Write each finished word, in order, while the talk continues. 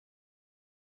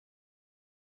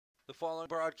The following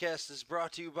broadcast is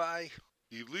brought to you by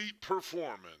Elite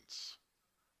Performance.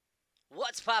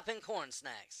 What's Poppin' Corn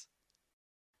Snacks?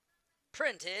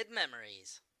 Printed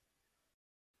Memories.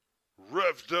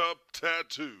 Revved Up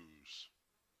Tattoos.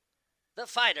 The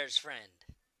Fighter's Friend.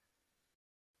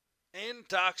 and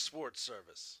Doc Sports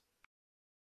Service.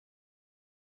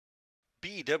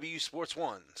 BW Sports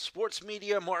One, sports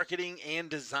media marketing and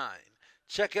design.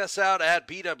 Check us out at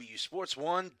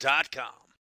bwsports1.com.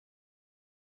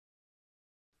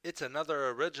 It's another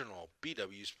original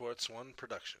BW Sports One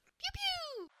production.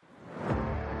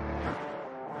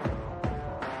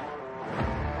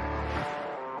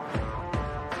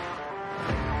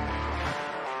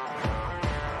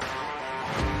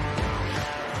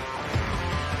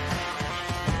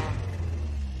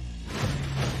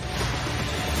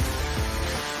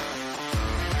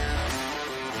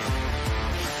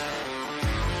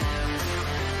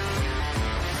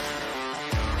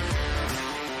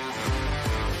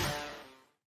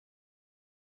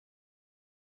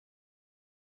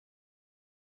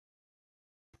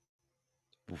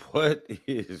 What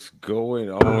is going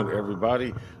on,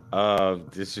 everybody?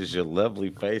 This is your lovely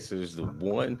faces, the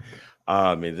one.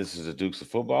 And this is the Dukes of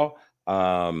Football.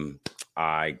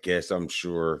 I guess I'm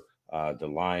sure the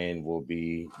Lion will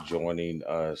be joining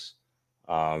us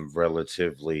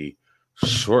relatively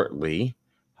shortly.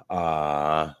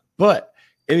 But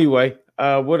anyway,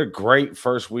 what a great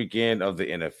first weekend of the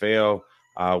NFL.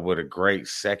 What a great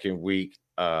second week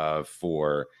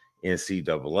for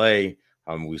NCAA.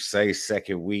 We say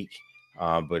second week,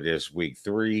 but it's week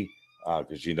three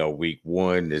because week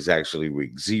one is actually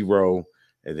week zero,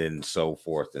 and then so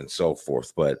forth and so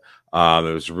forth. But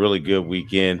it was a really good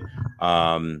weekend.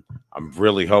 I'm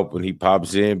really hoping he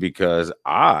pops in because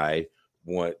I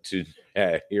want to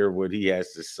hear what he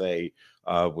has to say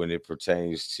when it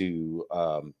pertains to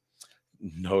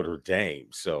Notre Dame.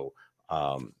 So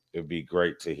it'd be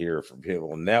great to hear from him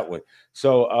on that one.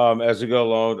 So as we go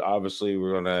along, obviously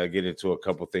we're gonna get into a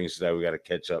couple things today. We got to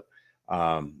catch up.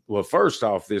 Well, first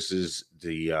off, this is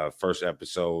the first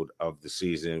episode of the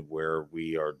season where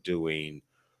we are doing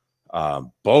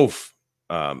both.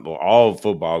 All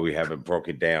football. We have it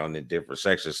broken down in different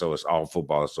sections, so it's all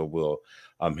football. So we'll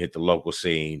hit the local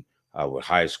scene with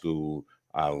high school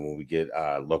when we get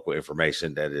local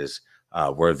information that is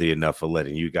worthy enough of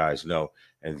letting you guys know,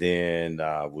 and then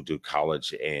we'll do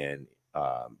college and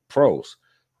pros.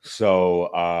 So,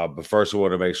 but first, we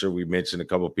want to make sure we mention a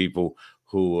couple of people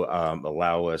who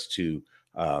allow us to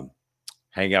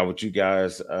hang out with you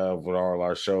guys with all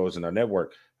our shows and our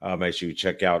network. Make sure you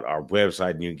check out our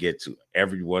website and you can get to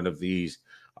every one of these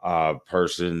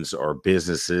persons or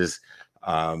businesses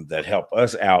that help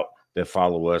us out, that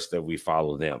follow us, that we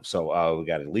follow them. So we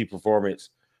got Elite Performance.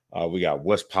 We got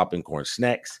What's Poppin' Corn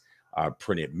Snacks,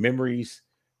 Printed Memories,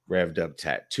 Revved Up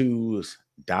Tattoos,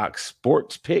 Doc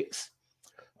Sports Picks.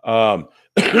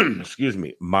 Excuse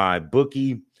me, My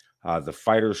Bookie, The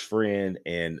Fighter's Friend,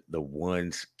 and The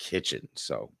One's Kitchen.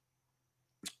 So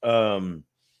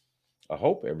I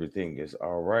hope everything is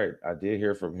all right. I did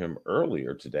hear from him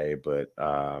earlier today, but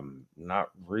not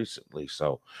recently.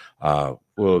 So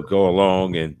we'll go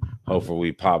along and hopefully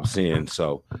he pops in.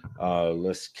 So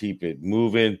let's keep it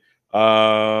moving.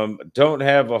 Don't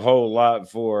have a whole lot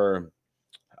for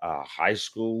high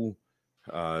school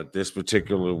this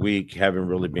particular week. Haven't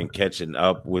really been catching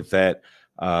up with that.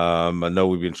 I know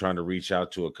we've been trying to reach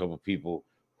out to a couple people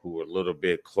who are a little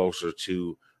bit closer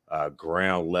to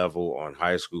ground level on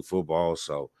high school football.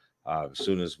 So as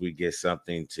soon as we get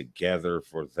something together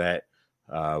for that,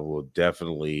 we'll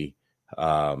definitely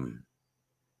I'll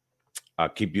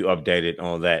keep you updated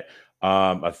on that.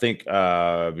 I think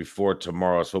before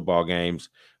tomorrow's football games,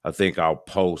 I think I'll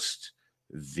post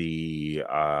the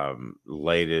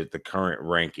the current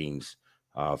rankings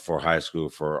for high school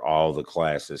for all the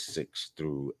classes 6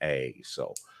 through A.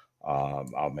 So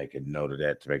I'll make a note of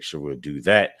that to make sure we'll do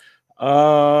that.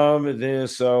 And then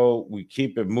so we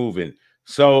keep it moving.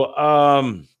 So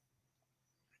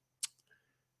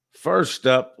first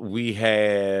up, we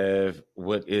have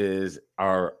what is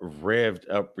our revved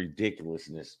up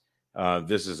ridiculousness.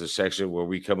 This is a section where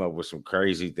we come up with some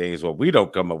crazy things. Well, we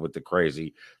don't come up with the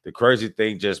crazy. The crazy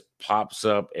thing just pops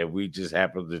up, and we just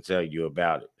happen to tell you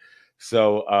about it.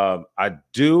 So I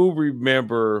do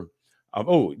remember.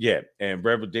 Oh yeah, and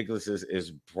Rev Ridiculous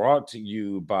is brought to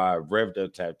you by Revved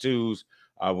Up Tattoos.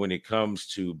 When it comes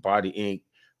to body ink,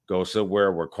 go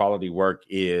somewhere where quality work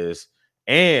is,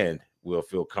 and will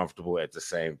feel comfortable at the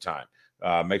same time.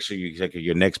 Make sure you take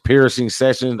your next piercing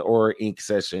session or ink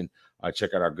session.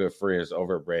 Check out our good friends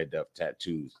over at Red Up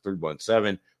Tattoos,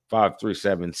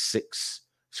 317-537-6.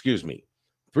 Excuse me,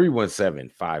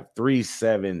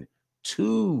 317-537-2667.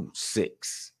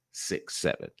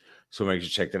 So make sure you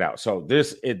check that out. So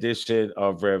this edition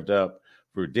of Revved Up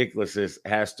Ridiculousness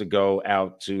has to go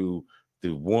out to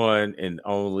the one and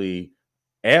only,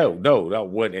 not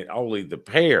one and only, the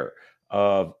pair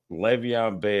of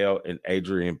Le'Veon Bell and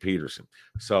Adrian Peterson.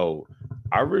 So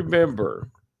I remember,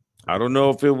 I don't know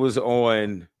if it was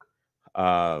on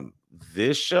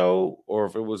this show or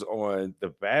if it was on the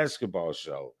basketball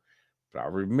show, but I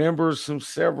remember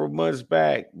several months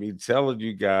back me telling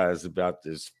you guys about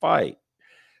this fight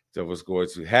that was going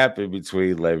to happen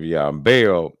between Le'Veon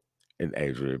Bell and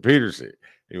Adrian Peterson.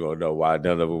 You won't know why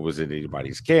none of it was in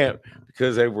anybody's camp,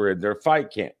 because they were in their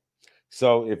fight camp.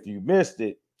 So if you missed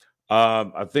it,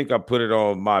 I think I put it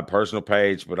on my personal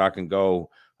page, but I can go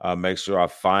make sure I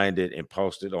find it and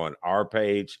post it on our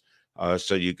page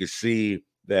so you can see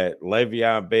that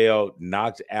Le'Veon Bell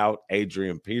knocked out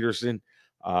Adrian Peterson.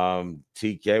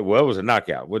 TK, well, it was a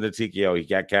knockout. It wasn't a TKO. He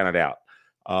got counted out.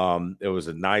 It was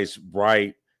a nice,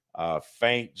 bright,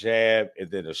 faint jab,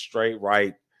 and then a straight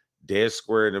right, dead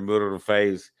square in the middle of the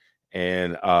face,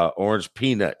 and orange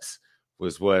peanuts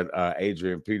was what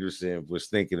Adrian Peterson was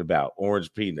thinking about,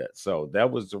 orange peanuts. So that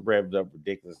was the Revved Up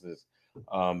Ridiculousness. It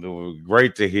was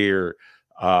great to hear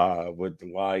what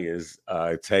the Lions'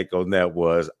 take on that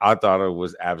was. I thought it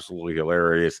was absolutely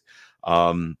hilarious.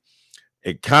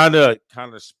 It kind of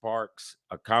sparks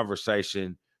a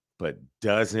conversation, but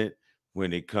doesn't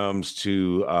when it comes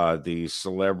to the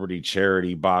celebrity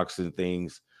charity boxing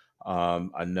things.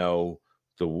 I know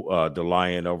the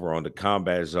Lion over on the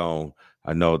Combat Zone,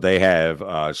 I know they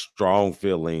have strong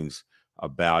feelings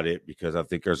about it, because I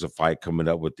think there's a fight coming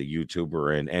up with the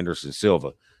YouTuber and Anderson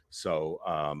Silva. So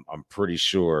I'm pretty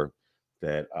sure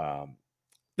that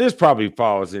this probably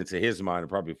falls into his mind, and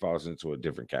probably falls into a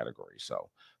different category.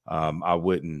 So I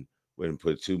wouldn't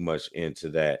put too much into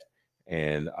that.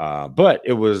 And but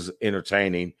it was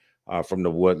entertaining from the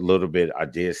what little bit I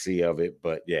did see of it.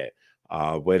 But yeah,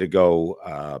 way to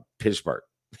go, Pittsburgh.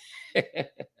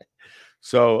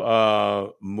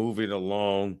 So moving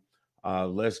along,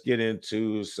 let's get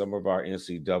into some of our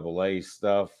NCAA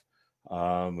stuff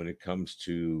when it comes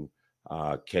to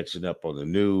catching up on the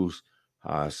news.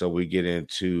 So we get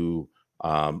into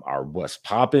our What's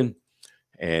Poppin',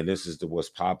 and this is the What's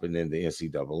Poppin' in the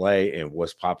NCAA, and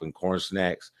What's Poppin' Corn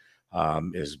Snacks.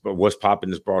 What's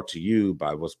Poppin' is brought to you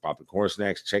by What's Poppin' Corn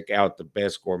Snacks. Check out the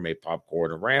best gourmet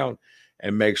popcorn around,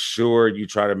 and make sure you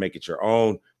try to make it your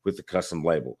own with the custom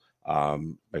label.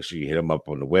 Make sure you hit them up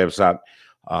on the website,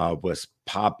 What's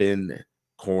Poppin'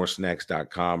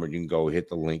 cornsnacks.com, or you can go hit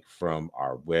the link from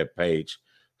our webpage.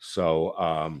 So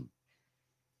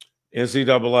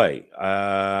NCAA,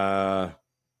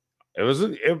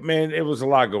 it was a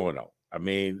lot going on. I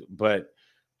mean, but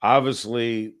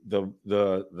obviously the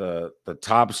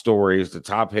top stories, the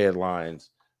top headlines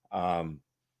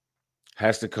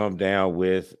has to come down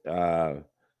with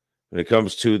when it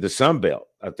comes to the Sun Belt.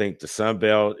 I think the Sun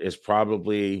Belt is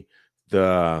probably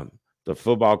the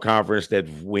football conference that's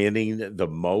winning the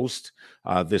most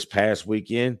this past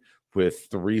weekend, with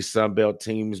 3 Sun Belt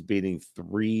teams beating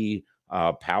 3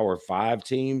 Power 5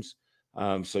 teams.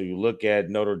 So you look at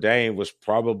Notre Dame was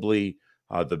probably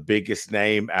the biggest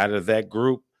name out of that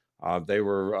group. They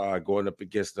were going up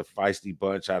against the feisty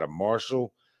bunch out of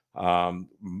Marshall,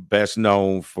 best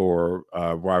known for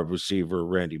wide receiver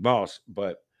Randy Moss.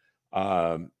 But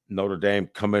Notre Dame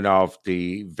coming off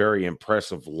the very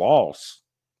impressive loss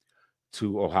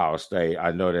to Ohio State.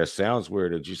 I know that sounds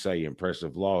weird that you say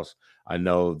impressive loss. I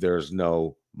know there's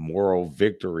no moral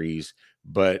victories,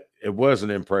 but it was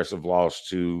an impressive loss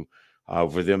to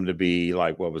for them to be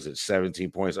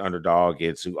 17 points underdog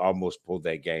and to almost pull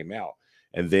that game out.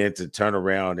 And then to turn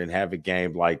around and have a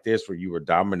game like this where you were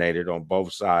dominated on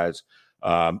both sides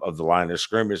of the line of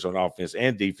scrimmage on offense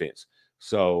and defense.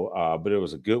 So, but it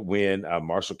was a good win.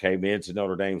 Marshall came into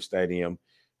Notre Dame Stadium,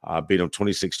 beat them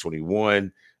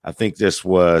 26-21. I think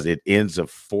it ends a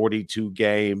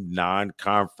 42-game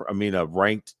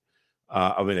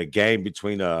a game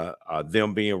between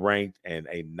them being ranked and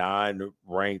a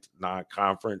non-ranked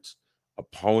non-conference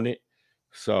opponent.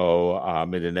 So,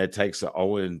 and then that takes an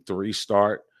 0-3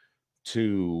 start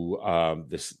to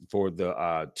for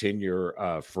the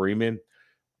tenure Freeman.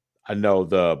 I know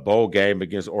the bowl game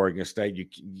against Oregon State, you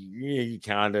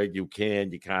can, but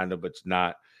it's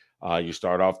not. You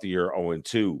start off the year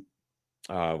 0-2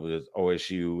 with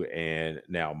OSU and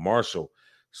now Marshall.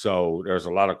 So there's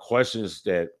a lot of questions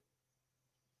that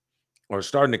are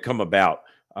starting to come about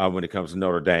when it comes to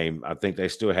Notre Dame. I think they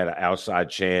still had an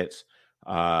outside chance,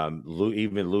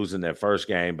 even losing that first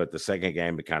game, but the second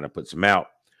game, it kind of puts them out.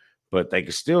 but they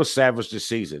can still salvage the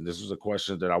season. This was a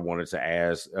question that I wanted to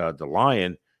ask the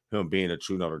Lion, him being a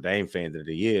true Notre Dame fan that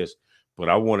he is, but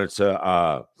I wanted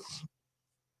to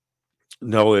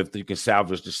know if you can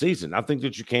salvage the season. I think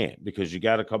that you can, because you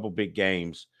got a couple big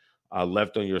games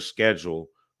left on your schedule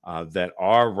that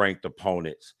are ranked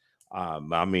opponents.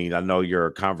 I mean, I know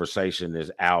your conversation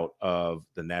is out of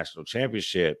the national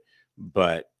championship,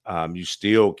 but you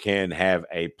still can have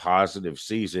a positive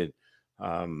season,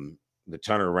 the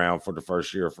turnaround for the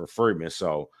first year for Freeman.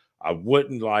 So I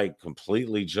wouldn't like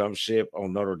completely jump ship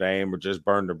on Notre Dame or just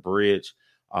burn the bridge.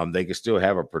 They can still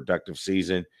have a productive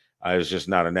season. It's just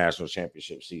not a national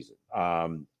championship season.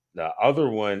 The other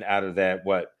one out of that,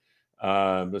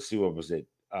 let's see, what was it?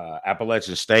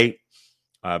 Appalachian State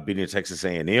beating Texas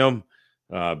A&M.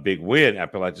 Big win,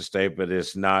 Appalachian State, but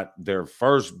it's not their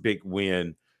first big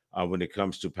win when it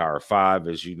comes to Power 5.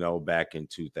 As you know, back in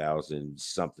 2000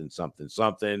 something,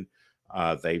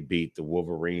 they beat the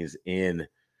Wolverines in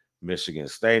Michigan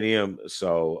Stadium.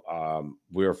 So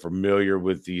we're familiar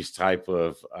with these type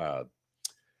of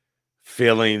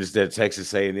feelings that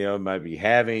Texas A&M might be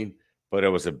having, but it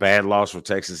was a bad loss for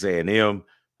Texas A&M.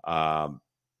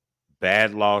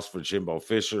 Bad loss for Jimbo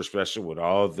Fisher, especially with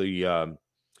all the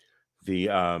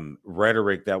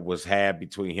rhetoric that was had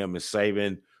between him and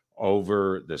Saban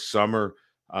over the summer.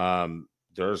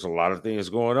 There's a lot of things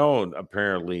going on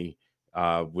apparently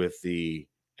with the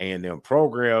A&M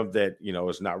program that,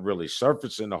 is not really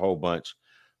surfacing a whole bunch.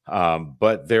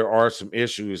 But there are some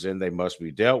issues and they must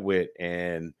be dealt with.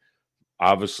 And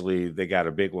obviously they got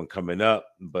a big one coming up,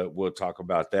 but we'll talk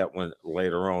about that one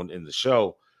later on in the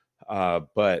show.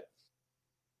 But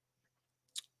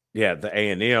yeah, the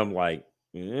A&M,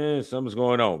 something's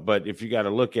going on. But if you got to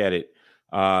look at it,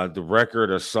 the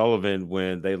record of Sullivan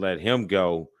when they let him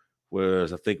go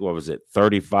was, I think,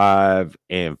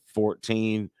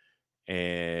 35-14,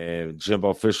 and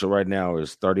Jimbo Fisher right now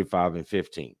is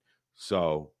 35-15.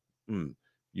 So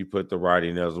you put the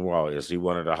writing as well. Is he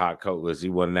one of the hot coaches? Is he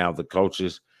one now the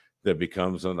coaches that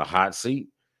becomes on the hot seat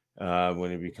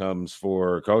when he becomes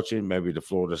for coaching? Maybe the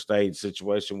Florida State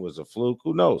situation was a fluke.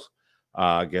 Who knows?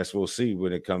 I guess we'll see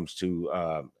when it comes to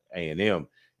A&M.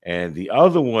 And the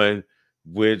other one,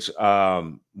 which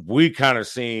we kind of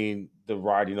seen the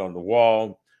writing on the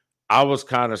wall, I was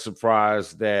kind of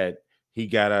surprised that he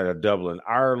got out of Dublin,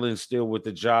 Ireland, still with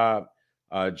the job.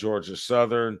 Georgia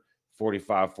Southern,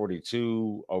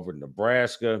 45-42 over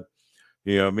Nebraska.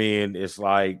 You know what I mean? It's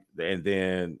like, and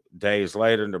then days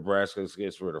later, Nebraska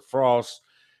gets rid of Frost,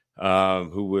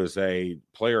 who was a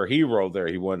player hero there.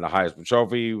 He won the Heisman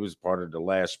Trophy. He was part of the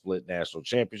last split national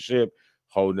championship.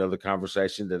 Whole nother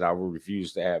conversation that I will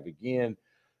refuse to have again.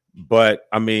 But,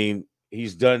 I mean,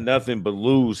 he's done nothing but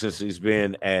lose since he's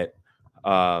been at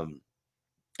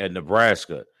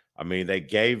Nebraska. I mean, they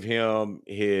gave him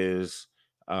his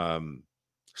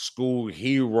school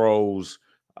heroes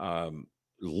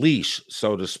leash,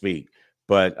 so to speak.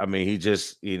 But, I mean, he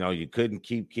just, you couldn't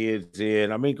keep kids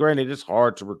in. I mean, granted, it's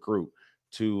hard to recruit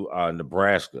to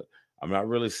Nebraska. I'm not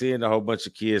really seeing a whole bunch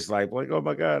of kids like, oh,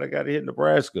 my God, I got to hit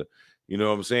Nebraska. You know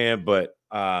what I'm saying? But,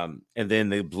 and then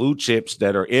the blue chips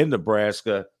that are in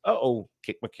Nebraska,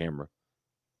 kick my camera.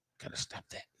 Got to stop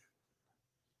that.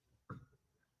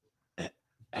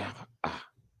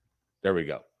 There we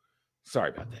go. Sorry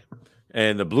about that.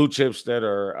 And the blue chips that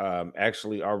are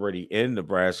actually already in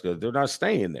Nebraska, they're not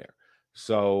staying there.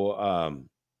 So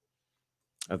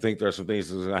I think there's some things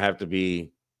that's going to have to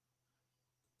be.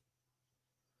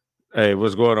 Hey,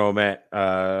 what's going on, Matt?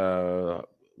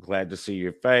 Glad to see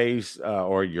your face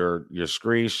or your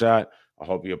screenshot. I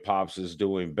hope your pops is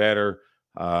doing better.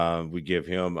 We give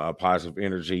him positive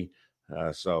energy.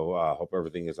 So I hope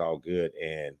everything is all good.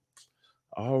 And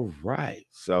all right.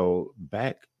 So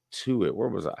back to it. Where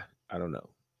was I? I don't know.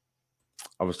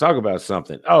 I was talking about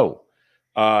something.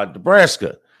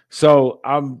 Nebraska. So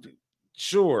I'm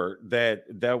sure that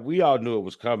we all knew it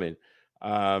was coming.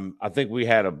 I think we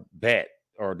had a bet,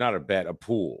 or not a bet, a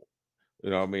pool. You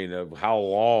know what I mean? Of how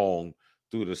long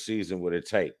through the season would it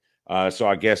take? So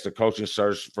I guess the coaching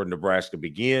search for Nebraska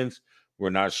begins. We're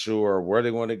not sure where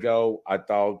they want to go. I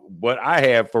thought what I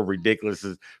had for ridiculous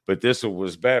is, but this one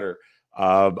was better.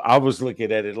 I was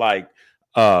looking at it like,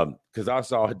 because I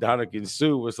saw Donovan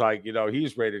Sue was like,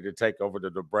 he's ready to take over the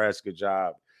Nebraska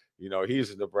job.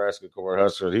 He's a Nebraska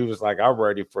Cornhusker. He was like, I'm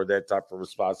ready for that type of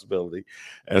responsibility.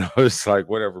 And I was like,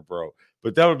 whatever, bro.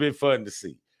 But that would be fun to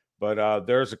see. But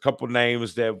there's a couple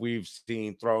names that we've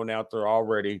seen thrown out there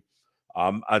already.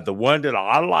 The one that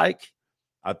I like,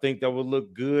 I think that would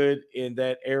look good in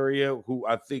that area, who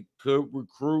I think could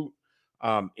recruit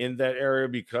in that area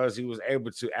because he was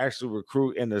able to actually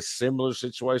recruit in a similar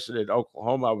situation at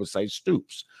Oklahoma. I would say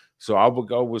Stoops. So I would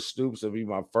go with Stoops to be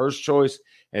my first choice.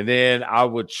 And then I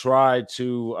would try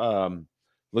to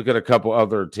look at a couple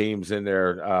other teams in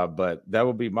there. But that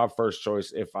would be my first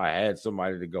choice if I had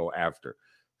somebody to go after.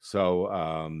 So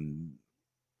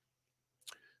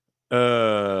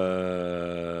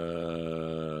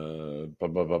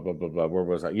where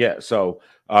was I? Yeah. So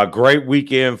great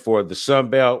weekend for the Sun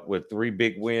Belt with 3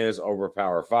 big wins over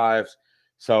Power Fives.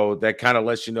 So that kind of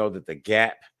lets you know that the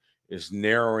gap is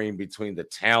narrowing between the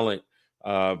talent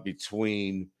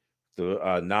between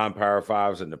the non-Power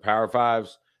Fives and the Power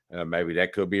Fives. Maybe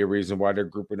that could be a reason why they're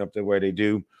grouping up the way they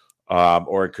do.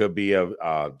 Or it could be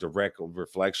a direct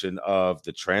reflection of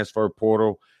the transfer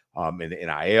portal in the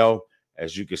NIL.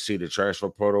 As you can see, the transfer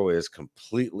portal is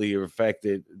completely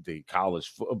affected the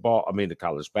college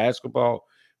basketball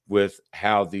with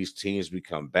how these teams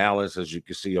become balanced. As you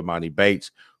can see, Amani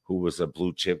Bates, who was a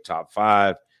blue chip top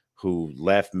 5, who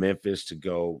left Memphis to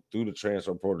go through the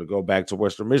transfer portal to go back to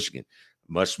Western Michigan,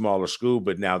 much smaller school,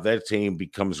 but now that team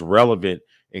becomes relevant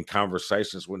in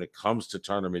conversations when it comes to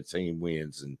tournament team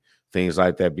wins and things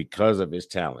like that because of his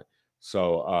talent.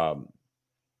 So,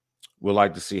 we'd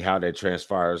like to see how that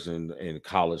transpires in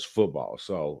college football.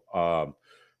 So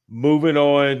moving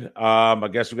on, I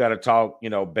guess we got to talk,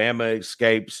 Bama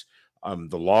escapes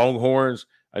the Longhorns.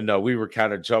 I know we were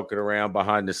kind of joking around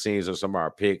behind the scenes of some of our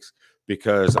picks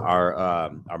because our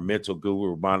mental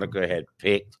guru, Monica, had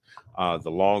picked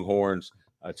the Longhorns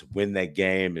to win that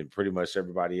game, and pretty much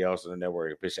everybody else in the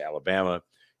network pitched Alabama.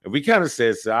 And we kind of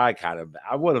said, so I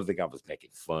wouldn't think I was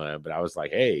making fun, but I was like,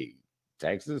 hey,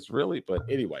 Texas, really? But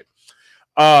anyway,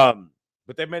 but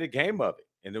they made a game of it,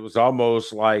 and it was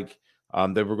almost like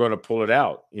they were going to pull it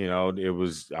out. I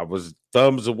was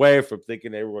thumbs away from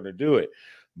thinking they were going to do it,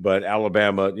 but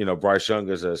Alabama, Bryce Young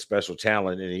is a special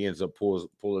talent, and he ends up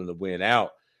pulling the win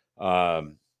out.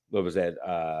 What was that?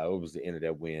 What was the end of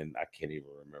that win? I can't even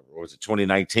remember. Or was it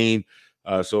 2019?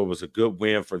 So it was a good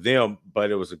win for them, but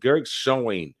it was a good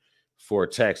showing for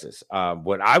Texas.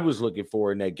 What I was looking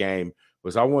for in that game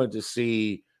was I wanted to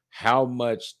see how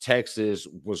much Texas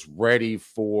was ready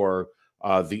for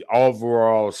the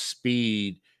overall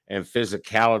speed and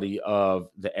physicality of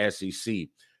the SEC.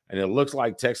 And it looks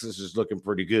like Texas is looking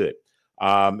pretty good.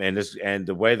 And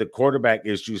the way the quarterback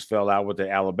issues fell out with the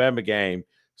Alabama game,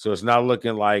 so it's not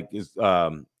looking like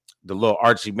the little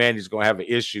Archie Manny's going to have an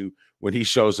issue when he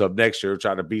shows up next year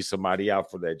trying to beat somebody out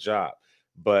for that job.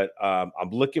 But I'm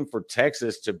looking for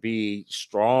Texas to be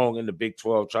strong in the Big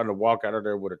 12, trying to walk out of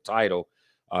there with a title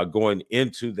going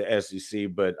into the SEC.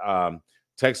 But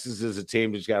Texas is a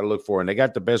team that you got to look for, and they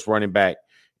got the best running back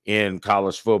in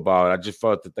college football. And I just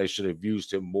thought that they should have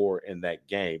used him more in that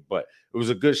game. But it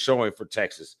was a good showing for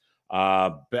Texas.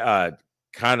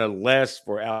 Kind of less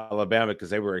for Alabama because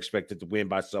they were expected to win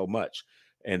by so much.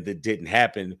 And that didn't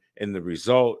happen. And the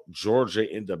result, Georgia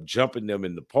ended up jumping them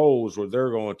in the polls where they're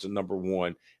going to number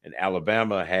 1, and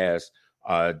Alabama has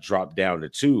dropped down to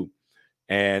 2.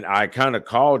 And I kind of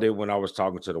called it when I was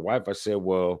talking to the wife. I said,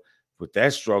 well, with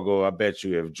that struggle, I bet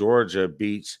you if Georgia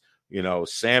beats,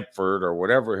 Samford or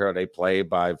whatever here they play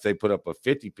if they put up a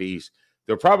 50-piece,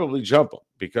 they'll probably jump them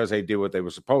because they did what they were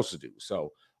supposed to do.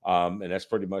 So, and that's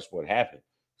pretty much what happened.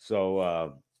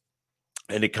 So,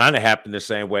 and it kind of happened the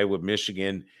same way with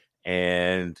Michigan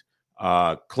and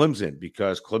Clemson,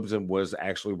 because Clemson was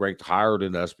actually ranked higher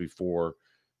than us before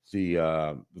the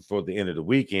end of the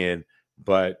weekend.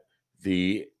 But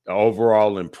the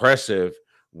overall impressive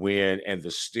win and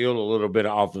the still a little bit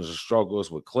of offensive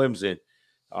struggles with Clemson,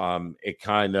 it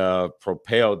kind of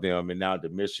propelled them. And now the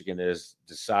Michigan has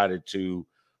decided to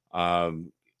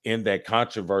end that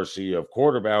controversy of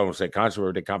quarterback. I won't say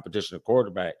controversy, the competition of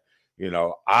quarterback.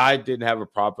 I didn't have a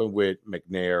problem with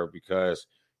McNair because,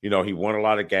 he won a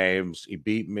lot of games. He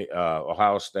beat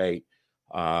Ohio State.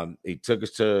 He took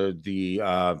us to the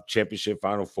championship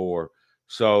Final Four.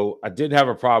 So I didn't have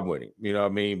a problem with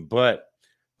him, But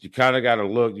you kind of got to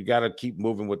look. You got to keep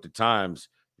moving with the times.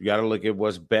 You got to look at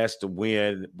what's best to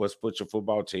win, what's put your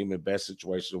football team in best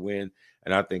situation to win.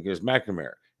 And I think it's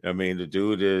McNamara. The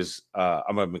dude is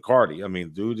McCarty. The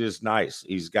dude is nice.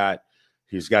 He's got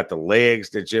the legs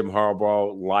that Jim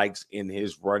Harbaugh likes in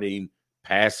his running,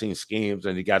 passing schemes,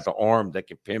 and he got the arm that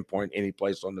can pinpoint any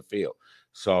place on the field.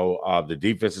 So the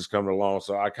defense is coming along.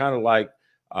 So I kind of like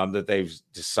that they've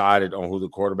decided on who the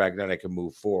quarterback now they can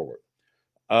move forward.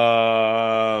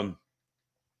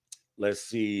 Let's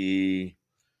see.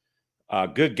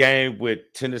 Good game with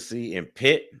Tennessee and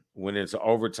Pitt. Went into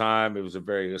overtime. It was a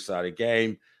very exciting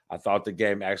game. I thought the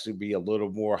game actually be a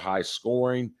little more high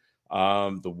scoring.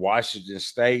 The Washington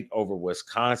State over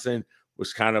Wisconsin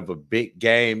was kind of a big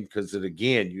game because,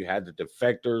 again, you had the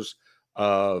defectors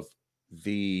of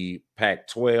the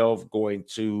Pac-12 going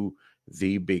to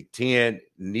the Big Ten.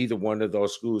 Neither one of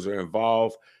those schools are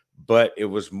involved, but it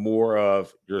was more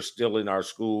of you're still in our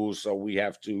schools, so we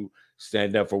have to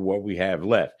stand up for what we have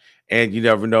left. And you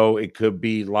never know, it could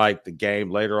be like the game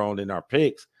later on in our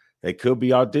picks. They could be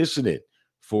auditioning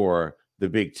for the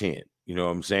Big Ten. You know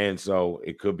what I'm saying? So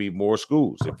it could be more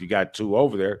schools. If you got two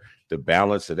over there to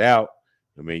balance it out,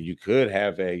 I mean, you could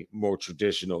have a more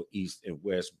traditional East and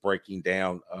West breaking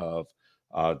down of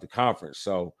the conference.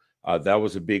 So that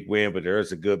was a big win, but there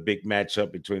is a good big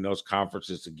matchup between those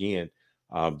conferences again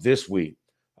this week.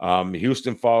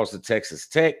 Houston falls to Texas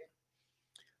Tech.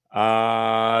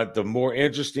 The more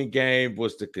interesting game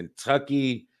was the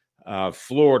Kentucky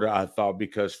Florida, I thought,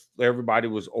 because everybody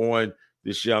was on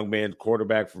this young man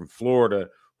quarterback from Florida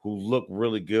who looked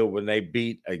really good when they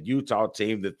beat a Utah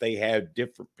team that they had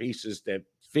different pieces that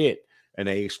fit, and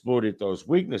they exploited those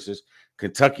weaknesses.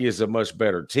 Kentucky is a much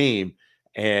better team,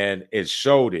 and it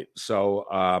showed it. So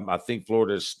I think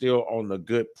Florida is still on the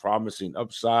good, promising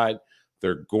upside.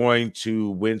 They're going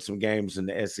to win some games in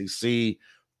the SEC,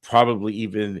 probably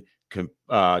even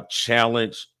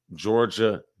challenge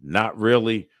Georgia, not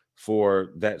really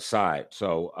for that side.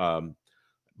 So,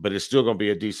 but it's still going to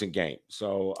be a decent game.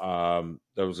 So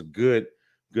that was a good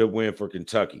win for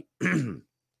Kentucky.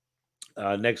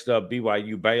 Next up,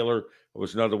 BYU Baylor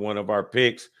was another one of our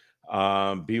picks.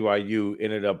 BYU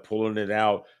ended up pulling it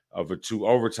out over 2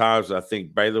 overtimes. I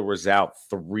think Baylor was out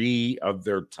 3 of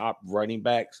their top running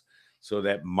backs, so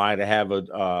that might have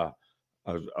a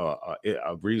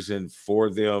reason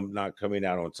for them not coming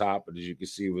out on top. But as you can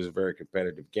see, it was a very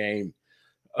competitive game.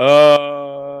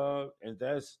 And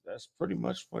that's pretty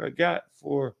much what I got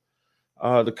for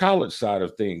the college side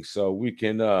of things. So we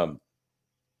can blah,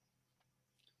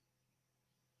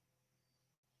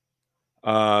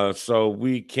 blah,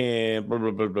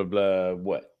 blah, blah, blah,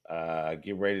 what?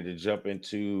 Get ready to jump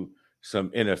into some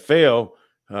NFL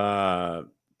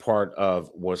part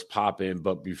of what's popping.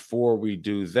 But before we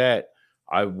do that,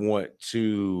 I want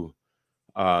to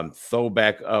throw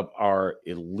back up our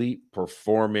elite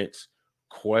performance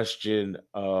question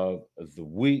of the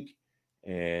week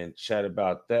and chat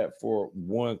about that for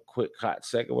one quick hot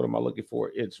second. What am I looking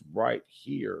for? It's right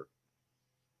here.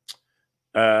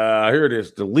 Here it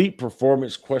is, the elite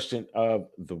performance question of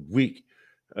the week.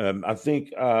 I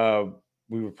think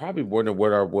we were probably wondering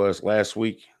what ours was last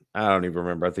week. I don't even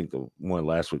remember. I think the one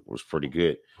last week was pretty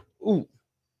good. Ooh,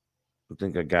 I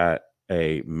think I got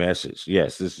a message.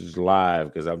 Yes, this is live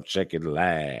because I'm checking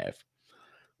live.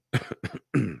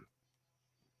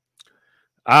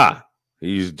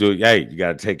 He's doing. Hey, you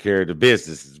got to take care of the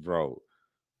businesses, bro.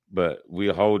 But we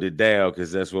hold it down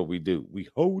because that's what we do. We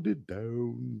hold it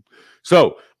down.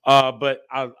 So, but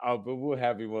we'll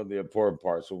have you one of the important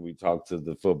parts when we talk to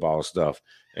the football stuff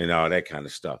and all that kind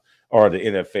of stuff, or the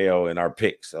NFL and our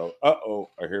picks. So, I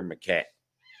hear my cat.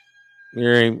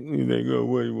 There ain't anything going.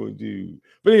 What do you want to do?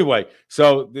 But anyway,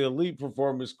 so the elite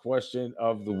performance question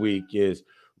of the week is: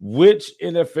 which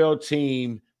NFL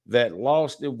team that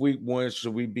lost in week 1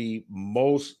 should we be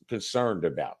most concerned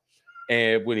about?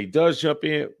 And when he does jump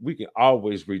in, we can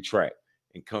always retract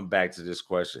and come back to this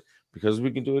question because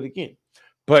we can do it again.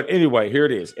 But anyway, here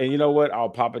it is. And you know what? I'll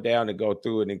pop it down and go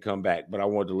through it and come back. But I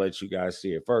wanted to let you guys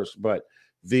see it first. But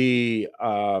the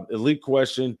elite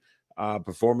question,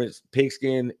 performance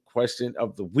pigskin question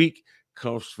of the week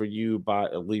comes for you by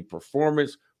Elite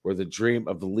Performance, where the dream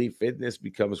of elite fitness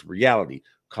becomes reality.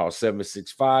 Call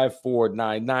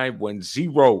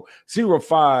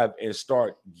 765-499-1005 and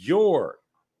start your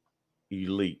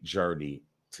elite journey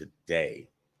today.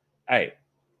 Hey,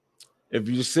 if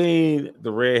you've seen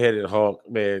the redheaded Hulk,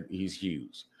 man, he's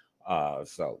huge.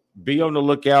 So be on the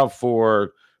lookout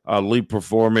for Elite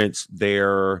Performance,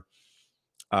 their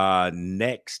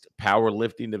next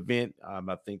powerlifting event. I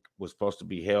think was supposed to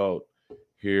be held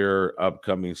here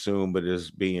upcoming soon, but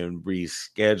is being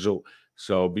rescheduled.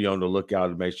 So be on the lookout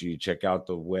and make sure you check out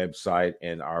the website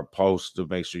and our posts to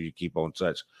make sure you keep on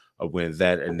touch of when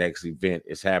that next event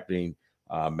is happening.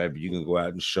 Maybe you can go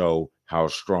out and show how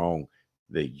strong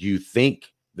that you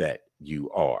think that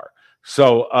you are.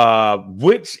 So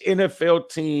which NFL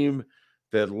team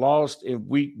that lost in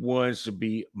week 1 should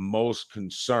be most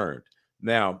concerned?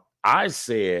 Now, I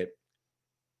said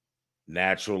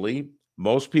naturally,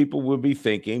 most people would be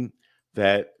thinking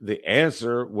that the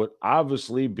answer would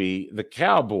obviously be the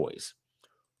Cowboys,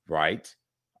 right?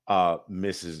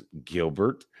 Mrs.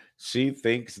 Gilbert, she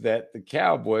thinks that the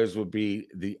Cowboys would be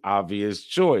the obvious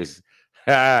choice.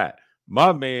 My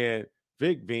man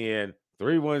Big Ben,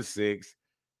 316.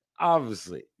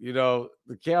 Obviously, the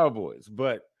Cowboys.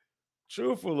 But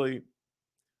truthfully,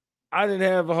 I didn't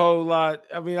have a whole lot.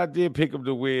 I mean, I did pick them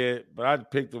to win, but I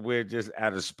picked the win just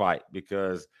out of spite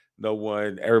because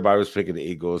everybody was picking the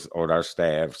Eagles on our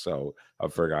staff. So I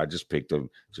figured I just picked them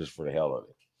just for the hell of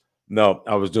it. No,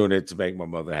 I was doing it to make my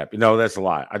mother happy. No, that's a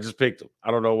lie. I just picked them.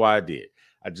 I don't know why I did.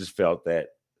 I just felt that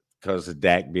because of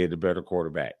Dak being the better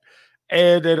quarterback.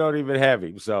 And they don't even have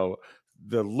him. So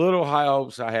the little high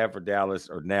hopes I have for Dallas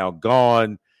are now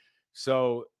gone.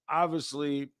 So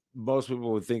obviously, most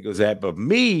people would think it was that. But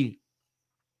me,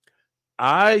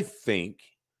 I think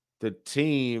the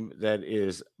team that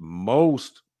is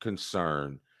most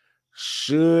concerned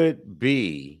should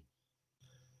be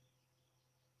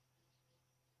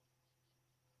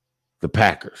the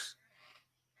Packers.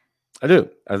 I do.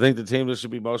 I think the team that should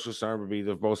be most concerned would be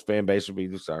the most fan base would be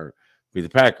concerned be the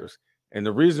Packers. And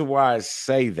the reason why I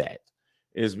say that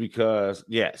is because,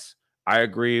 yes, I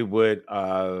agree with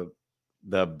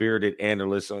the bearded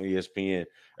analysts on ESPN.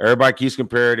 Everybody keeps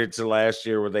comparing it to last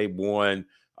year where they won.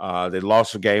 They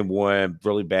lost for game one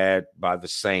really bad by the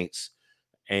Saints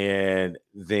and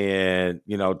then,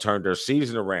 turned their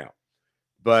season around.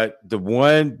 But the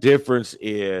one difference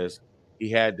is he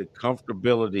had the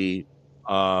comfortability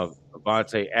of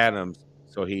Davante Adams.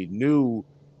 So he knew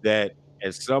that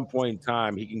at some point in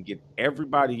time, he can get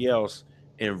everybody else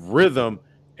in rhythm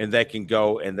and they can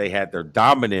go and they had their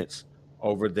dominance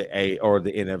over the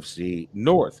NFC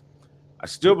North. I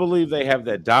still believe they have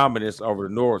that dominance over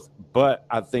the North, but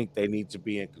I think they need to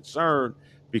be in concern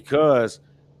because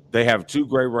they have two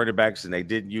great running backs and they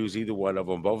didn't use either one of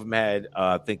them. Both of them had,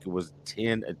 I think it was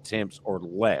 10 attempts or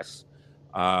less,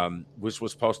 which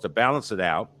was supposed to balance it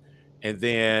out. And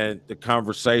then the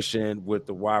conversation with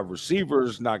the wide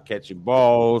receivers not catching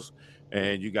balls,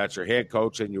 and you got your head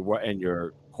coach and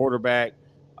your quarterback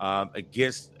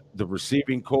against the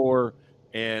receiving core.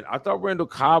 And I thought Randall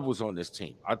Cobb was on this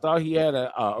team. I thought he had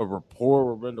a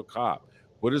rapport with Randall Cobb.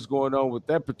 What is going on with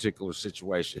that particular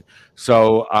situation?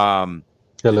 So,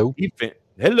 hello.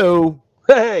 Hello.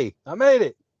 Hey, I made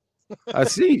it. I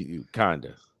see you, kind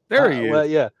of. There he is. Well,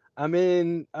 yeah.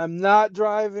 I'm not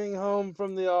driving home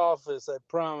from the office. I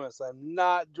promise. I'm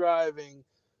not driving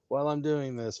while I'm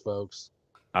doing this, folks.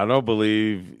 I don't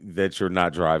believe that you're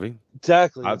not driving.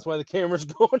 Exactly. That's why the camera's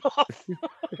going off.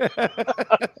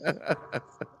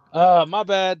 My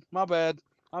bad.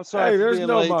 I'm sorry for being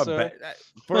late, sir.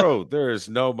 Bro, there is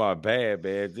no my bad,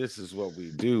 man. This is what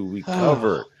we do. We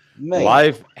cover.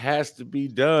 Life has to be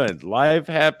done. Life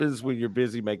happens when you're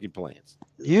busy making plans.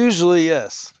 Usually,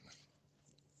 yes.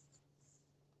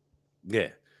 Yeah.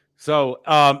 So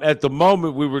at the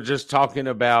moment, we were just talking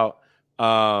about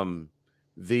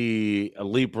the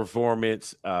elite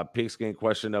performance pigskin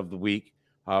question of the week.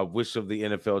 Which of the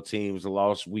NFL teams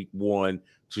lost week one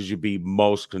should you be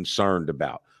most concerned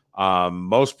about?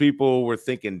 Most people were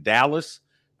thinking Dallas.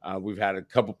 We've had a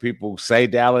couple people say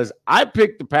Dallas. I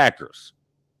picked the Packers.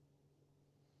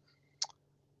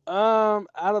 Out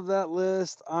of that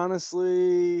list,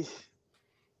 honestly,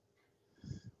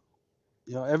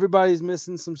 everybody's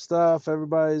missing some stuff.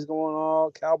 Everybody's going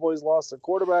all. Cowboys lost their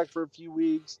quarterback for a few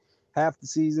weeks, half the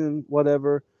season,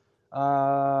 whatever.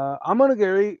 I'm going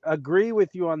to agree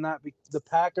with you on that. The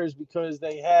Packers, because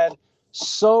they had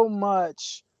so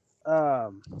much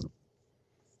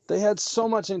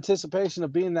anticipation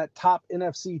of being that top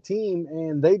NFC team,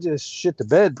 and they just shit the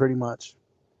bed pretty much.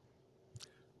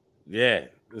 Yeah.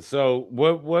 So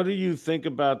what do you think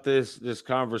about this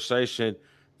conversation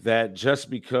that just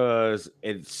because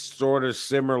it's sort of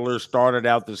similar, started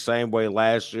out the same way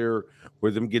last year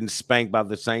with them getting spanked by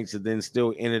the Saints and then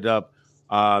still ended up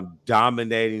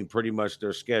dominating pretty much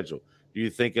their schedule? Do you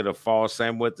think it'll fall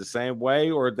the same way,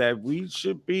 or that we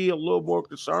should be a little more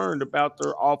concerned about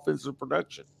their offensive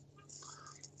production?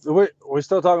 We're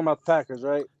still talking about the Packers,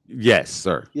 right? Yes,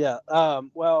 sir. Yeah.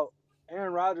 Well,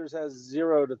 Aaron Rodgers has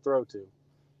zero to throw to.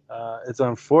 It's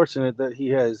unfortunate that he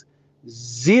has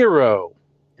zero,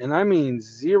 and I mean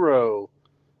zero,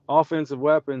 offensive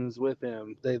weapons with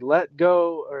him. They let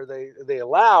go, or they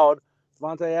allowed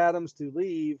Davante Adams to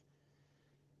leave.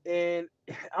 And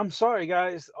I'm sorry,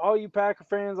 guys, all you Packer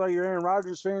fans, all your Aaron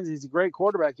Rodgers fans, he's a great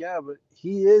quarterback, yeah, but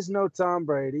he is no Tom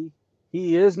Brady.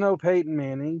 He is no Peyton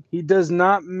Manning. He does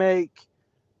not make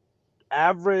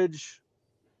average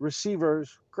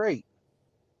receivers great.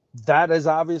 That is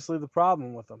obviously the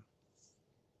problem with him.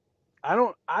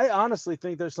 I honestly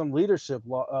think there's some leadership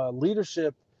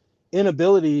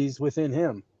inabilities within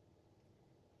him.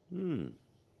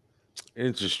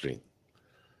 Interesting.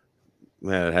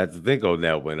 Man, I had to think on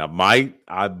that one. I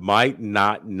might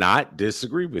not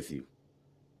disagree with you.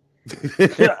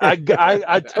 Yeah,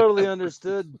 I totally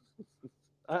understood.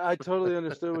 I totally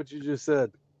understood what you just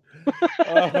said.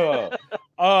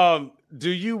 Do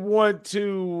you want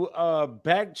to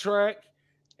backtrack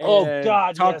Oh and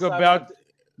God, talk yes, I want. about?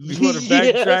 You want to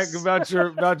backtrack Yes. about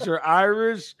your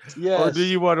Irish, or do Yes.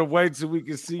 you want to wait till we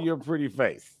can see your pretty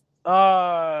face?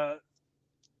 Let's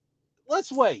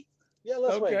wait. Yeah,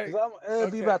 let's wait Okay. because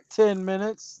it'll be Okay. about 10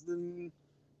 minutes. Then,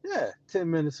 yeah, 10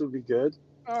 minutes would be good.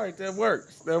 All right, that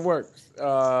works. That works.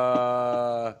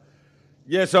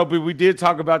 Yes, Opie, we did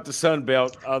talk about the Sun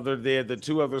Belt, other than the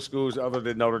two other schools, other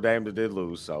than Notre Dame, that did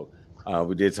lose. So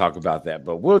we did talk about that,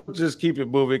 but we'll just keep it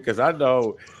moving because I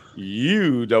know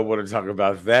you don't want to talk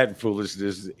about that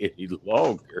foolishness any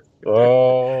longer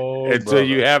Oh, until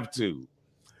you have to.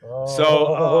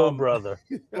 So, brother.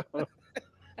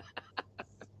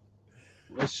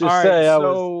 Let's just all right, say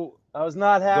so I was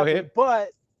not happy, ahead.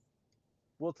 but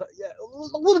we'll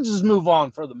just move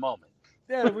on for the moment.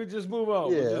 Yeah, we just move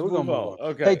on. Yeah, we're gonna move on.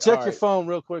 Okay. Hey, check all your right. phone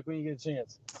real quick when you get a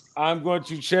chance. I'm going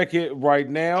to check it right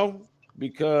now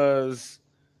because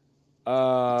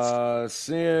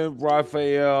send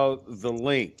Raphael the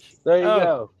link. There you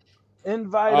go.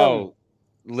 Invite him.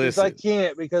 Listen.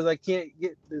 Because I can't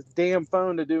get this damn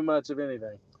phone to do much of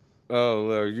anything. Oh,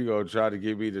 look, you gonna try to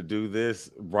get me to do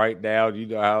this right now? You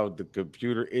know how the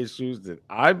computer issues that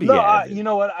I be having. You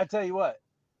know what? I tell you what.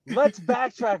 Let's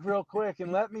backtrack real quick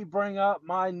and let me bring up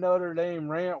my Notre Dame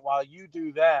rant while you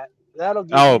do that. That'll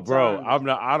give me bro, time.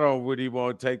 I don't really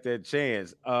want to take that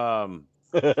chance. You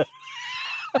know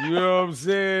what I'm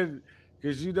saying?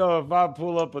 Because if I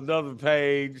pull up another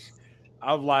page,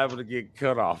 I'm liable to get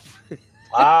cut off.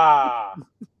 I'm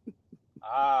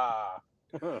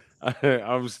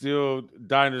still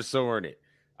dinosauring it.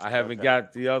 I haven't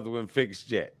got the other one fixed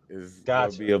yet. It's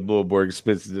gonna be a little more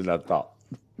expensive than I thought.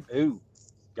 Ooh,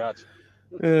 gotcha.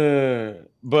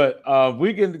 But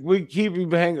we keep you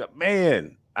hanging up.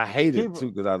 Man, I hate it too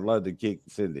because I'd love to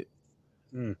send it.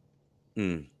 You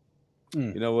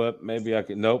know what? Maybe I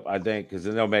could. Nope, I think because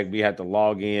then they'll make me have to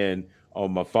log in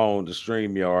on my phone to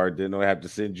StreamYard. Then they'll have to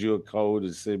send you a code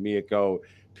and send me a code.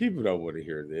 People don't want to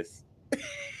hear this.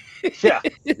 Yeah.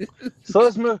 So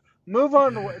let's move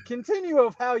on to continue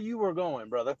of how you were going,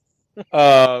 brother.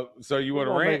 So you want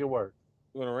to rant? Make it work.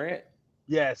 You want to rant?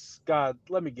 Yes. God,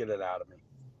 let me get it out of me.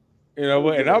 You know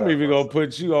what? And I'm even gonna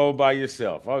put you on by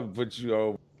yourself. I'll put you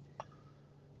on.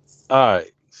 All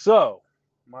right. So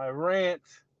my rant.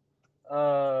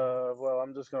 Well,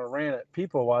 I'm just gonna rant at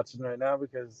people watching right now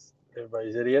because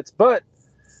everybody's idiots. But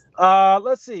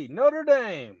let's see. Notre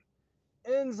Dame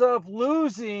ends up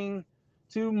losing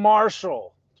to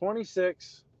Marshall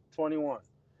 26-21.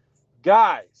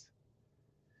 Guys,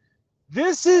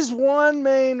 this is one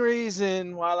main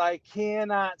reason why I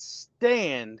cannot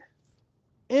stand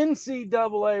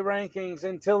NCAA rankings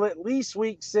until at least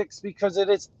week 6 because it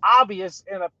is obvious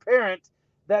and apparent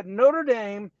that Notre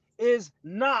Dame is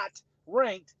not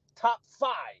ranked top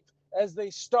 5 as they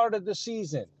started the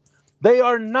season. They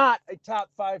are not a top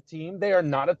 5 team. They are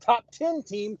not a top 10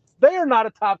 team. They are not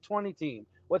a top 20 team.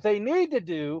 What they need to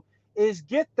do is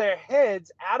get their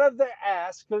heads out of their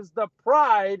ass because the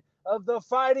pride of the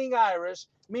Fighting Irish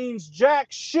means jack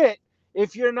shit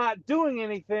if you're not doing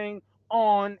anything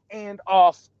on and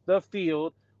off the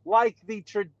field like the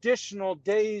traditional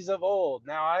days of old.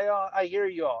 Now, I hear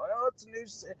you all. Oh,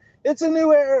 it's a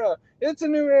new era. It's a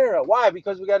new era. Why?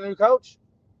 Because we got a new coach?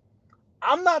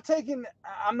 I'm not taking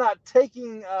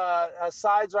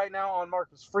sides right now on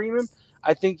Marcus Freeman.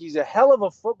 I think he's a hell of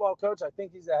a football coach. I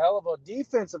think he's a hell of a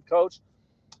defensive coach.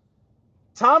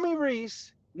 Tommy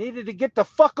Rees needed to get the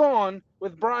fuck on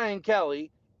with Brian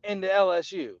Kelly into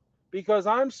LSU because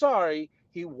I'm sorry,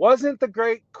 he wasn't the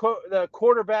great the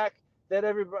quarterback that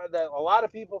a lot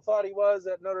of people thought he was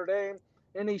at Notre Dame,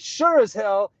 and he sure as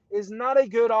hell is not a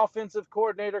good offensive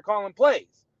coordinator calling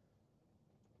plays.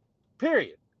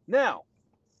 Period. Now,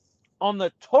 on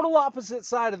the total opposite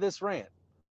side of this rant,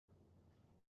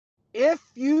 if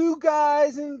you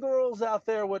guys and girls out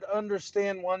there would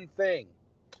understand one thing,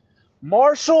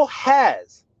 Marshall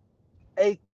has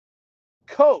a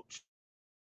coach,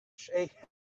 a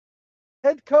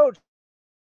head coach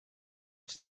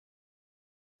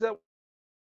that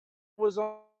was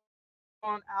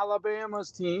on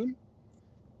Alabama's team,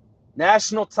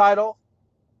 national title,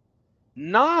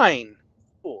 9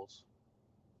 schools.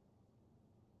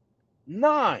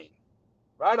 9.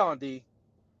 Right on, D.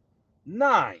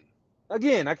 9.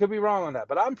 Again, I could be wrong on that,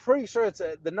 but I'm pretty sure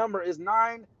the number is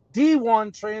 9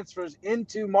 D1 transfers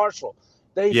into Marshall.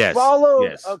 They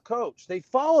followed a coach. They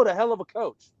followed a hell of a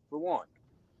coach, for one.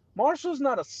 Marshall's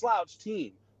not a slouch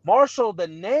team. Marshall, the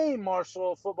name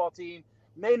Marshall football team,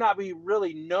 may not be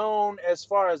really known as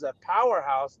far as a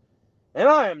powerhouse. And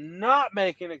I am not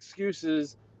making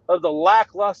excuses of the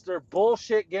lackluster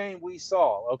bullshit game we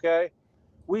saw, okay?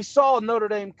 We saw Notre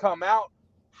Dame come out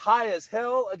high as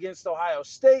hell against Ohio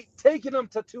State, taking them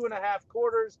to 2.5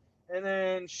 quarters and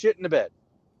then shit in the bed.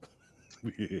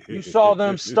 You saw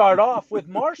them start off with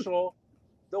Marshall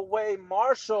the way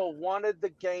Marshall wanted the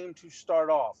game to start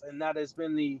off. And that has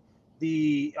been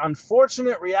the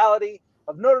unfortunate reality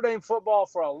of Notre Dame football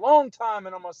for a long time.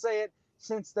 And I'm going to say it,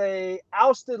 since they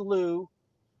ousted Lou,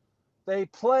 they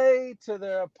play to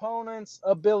their opponent's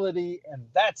ability, and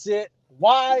that's it.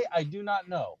 Why? I do not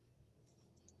know.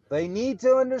 They need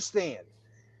to understand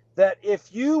that if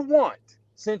you want,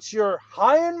 since you're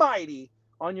high and mighty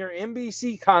on your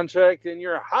NBC contract and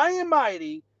you're high and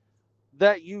mighty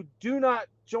that you do not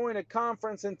join a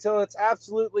conference until it's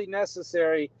absolutely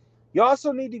necessary, you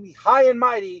also need to be high and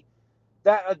mighty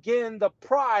that, again, the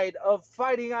pride of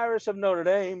Fighting Irish of Notre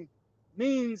Dame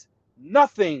means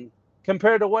nothing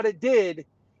compared to what it did,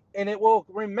 and it will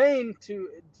remain to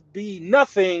be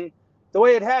nothing the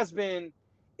way it has been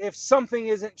if something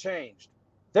isn't changed.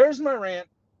 There's my rant.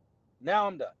 Now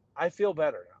I'm done. I feel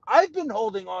better now. I've been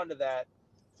holding on to that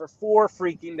for 4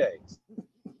 freaking days.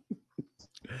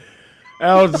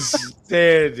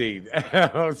 Outstanding.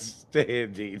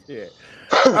 Outstanding. Yeah.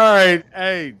 All right.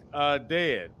 Hey,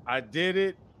 Dan, I did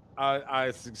it. I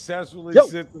successfully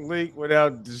sent the link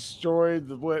without destroying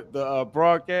the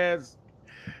broadcast.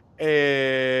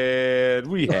 And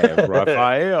we have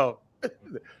Raphael.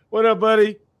 What up,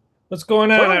 buddy? What's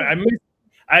going on?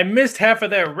 I missed half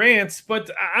of that rant, but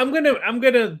I'm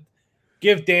gonna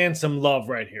give Dan some love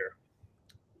right here.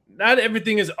 Not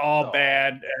everything is all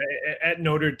bad at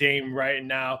Notre Dame right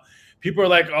now. People are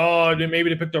like, oh, maybe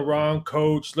they picked the wrong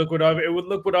coach. Look what all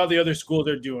the other schools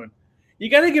are doing. You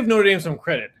got to give Notre Dame some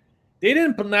credit. They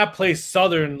did not play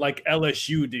Southern like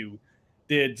LSU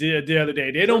did the other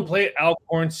day. They don't play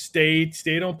Alcorn State.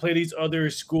 They don't play these other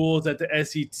schools that the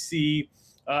SEC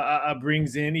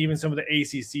brings in, even some of the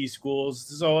ACC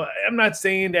schools. So I'm not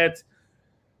saying that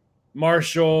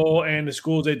Marshall and the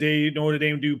schools that Notre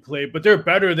Dame do play, but they're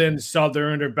better than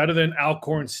Southern. They're better than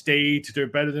Alcorn State. They're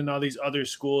better than all these other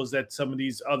schools that some of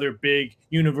these other big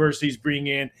universities bring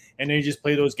in, and they just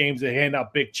play those games. They hand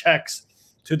out big checks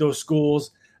to those schools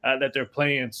that they're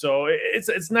playing. So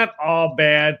it's not all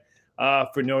bad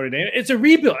for Notre Dame. It's a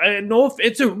rebuild. I know if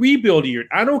it's a rebuild year.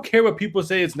 I don't care what people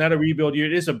say. It's not a rebuild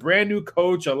year. It's a brand new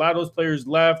coach. A lot of those players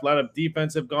left. A lot of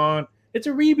defense have gone. It's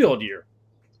a rebuild year.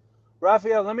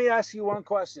 Raphael, let me ask you one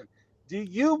question. Do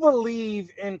you believe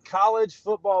in college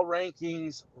football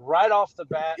rankings right off the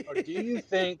bat, or do you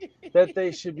think that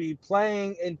they should be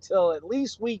playing until at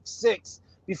least week 6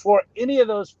 before any of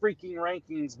those freaking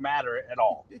rankings matter at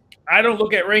all? I don't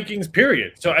look at rankings,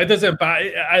 period. So it doesn't.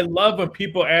 I love when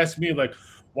people ask me, like,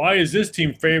 why is this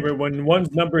team favorite when one's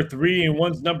number 3 and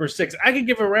one's number 6? I can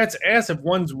give a rat's ass if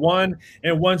one's 1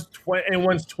 and one's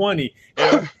 20.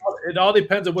 It all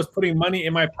depends on what's putting money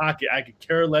in my pocket. I could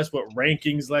care less what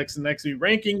rankings next week.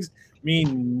 Rankings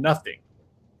mean nothing.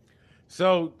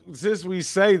 So since we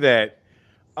say that,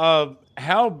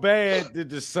 how bad did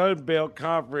the Sun Belt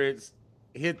Conference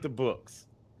hit the books?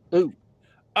 Ooh.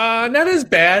 Not as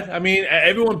bad. I mean,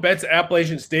 everyone bets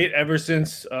Appalachian State ever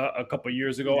since a couple of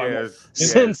years ago. Yes.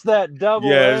 Since that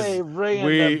double A ran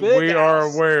the big we house. are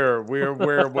aware. We are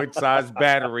aware which size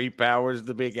battery powers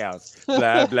the big house.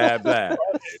 Blah, blah, blah.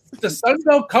 The Sun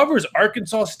Belt covers.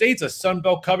 Arkansas State's a Sun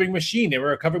Belt covering machine. They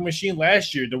were a covering machine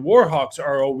last year. The Warhawks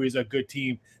are always a good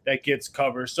team that gets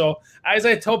covered. So as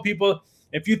I tell people,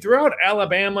 if you throw out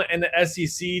Alabama and the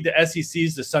SEC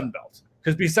is the Sun Belt.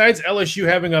 Because besides LSU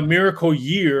having a miracle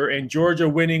year and Georgia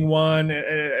winning one,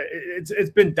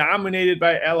 it's been dominated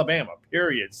by Alabama,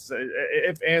 period.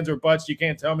 If ands or buts, you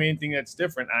can't tell me anything that's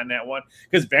different on that one.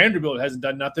 Because Vanderbilt hasn't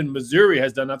done nothing. Missouri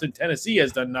has done nothing. Tennessee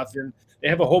has done nothing. They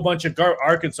have a whole bunch of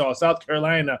Arkansas, South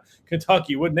Carolina,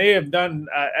 Kentucky. Wouldn't they have done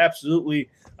absolutely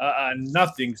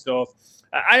nothing? So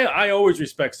I always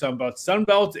respect Sunbelt.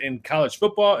 Sunbelt in college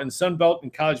football and Sunbelt in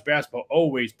college basketball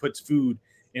always puts food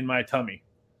in my tummy.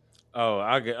 Oh,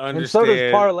 I can understand. And so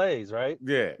does parlays, right?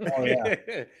 Yeah. Oh,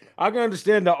 yeah. I can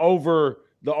understand the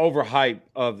overhype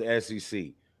of the SEC.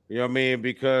 You know what I mean?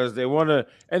 Because they want to,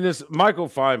 and this Michael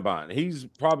Feinbein, he's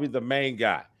probably the main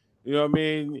guy. You know what I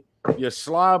mean? You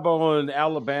slob on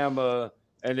Alabama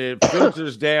and it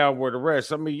filters down where the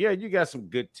rest. I mean, yeah, you got some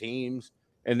good teams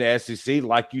in the SEC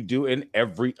like you do in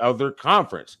every other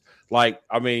conference. Like,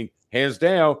 I mean, hands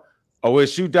down,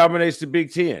 OSU dominates the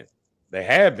Big Ten. They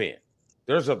have been.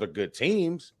 There's other good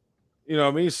teams. You know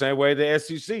what I mean? Same way the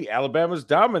SEC. Alabama's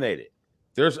dominated.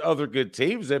 There's other good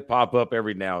teams that pop up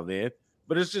every now and then,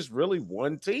 but it's just really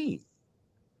one team.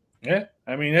 Yeah,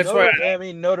 I mean that's why. I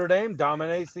mean Notre Dame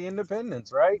dominates the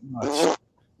independents, right?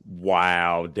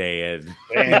 Wow, Dan.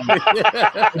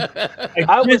 If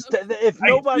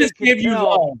nobody could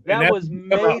tell, that was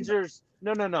major.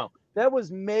 No. That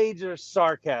was major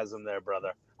sarcasm there,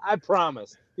 brother. I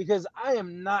promise, because I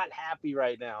am not happy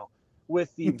right now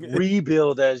with the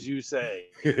rebuild, as you say.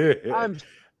 I'm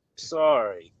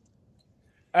sorry.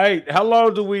 Hey, how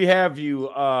long do we have you,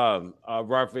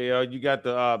 Raphael? You got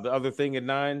the other thing at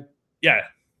 9? Yeah.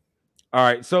 All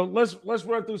right, so let's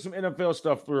run through some NFL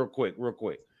stuff real quick.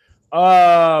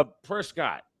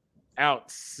 Prescott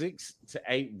out 6 to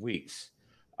 8 weeks.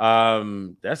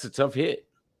 That's a tough hit.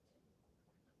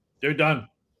 They're done.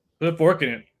 They're forking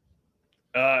it.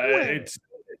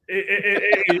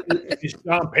 Is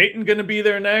Sean Payton going to be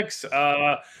there next?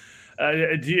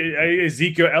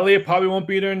 Ezekiel Elliott probably won't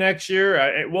be there next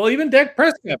year. Well, even Dak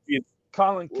Prescott.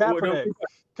 Colin Kaepernick.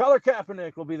 Colin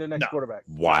Kaepernick will be the next quarterback.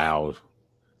 Wow.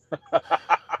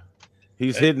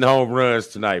 He's hitting home runs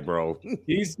tonight, bro.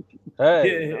 His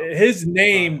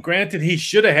name, granted, he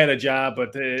should have had a job,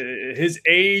 but his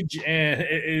age and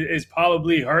is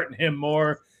probably hurting him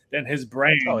more than his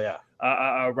brain. Oh, yeah.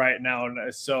 Right now.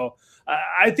 So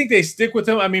I think they stick with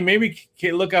him. I mean, maybe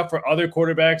look out for other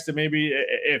quarterbacks that maybe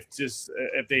if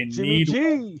they need.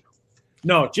 G.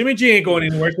 No, Jimmy G ain't going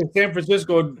anywhere because San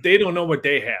Francisco, they don't know what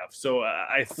they have. So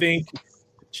I think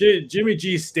Jimmy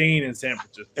G's staying in San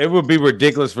Francisco. It would be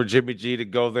ridiculous for Jimmy G to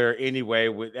go there anyway.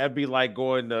 That'd be like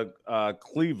going to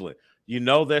Cleveland. You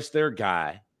know that's their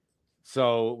guy.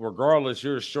 So regardless,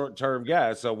 you're a short-term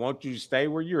guy. So won't you stay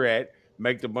where you're at,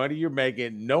 make the money you're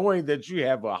making, knowing that you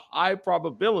have a high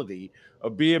probability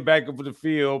of being back up on the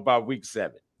field by week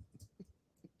 7.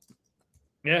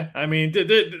 Yeah, I mean,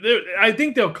 I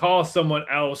think they'll call someone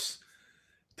else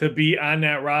to be on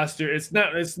that roster. It's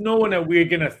no one that we're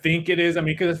gonna think it is. I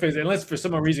mean, because unless for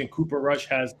some reason Cooper Rush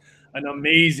has an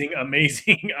amazing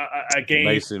game.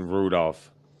 Mason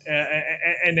Rudolph.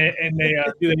 And they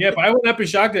do that. Yeah, but I would not be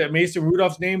shocked that Mason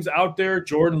Rudolph's name's out there.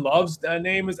 Jordan Love's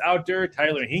name is out there.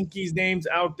 Tyler Hinkey's name's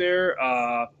out there.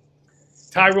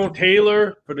 Tyrone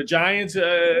Taylor for the Giants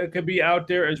could be out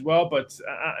there as well, but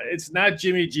it's not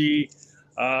Jimmy G.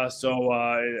 So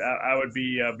I would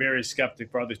be very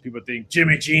skeptic for all these people that think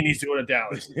Jimmy G needs to go to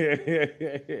Dallas.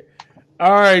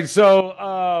 All right.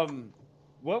 So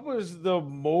what was the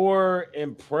more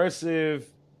impressive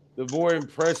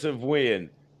win?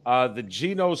 The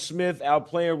Geno Smith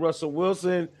outplaying Russell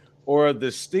Wilson, or the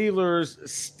Steelers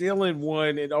stealing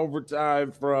one in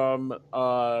overtime from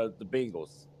the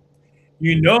Bengals?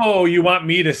 You know, you want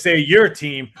me to say your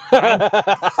team.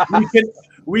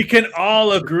 we can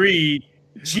all agree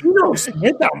Geno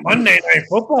Smith on Monday Night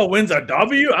Football wins a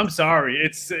W. I'm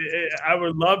sorry. I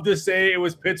would love to say it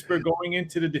was Pittsburgh going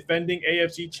into the defending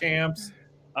AFC champs,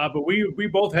 but we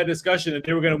both had discussion that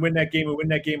they were going to win that game and win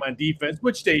that game on defense,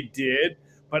 which they did.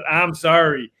 But I'm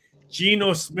sorry,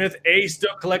 Geno Smith, A,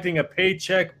 still collecting a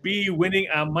paycheck, B, winning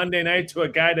on Monday night to a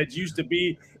guy that used to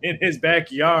be in his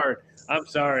backyard. I'm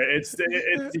sorry, it's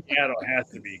Seattle. It has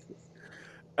to be.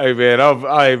 Hey man,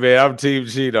 I'm Team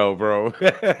Geno, bro.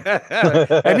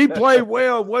 And he played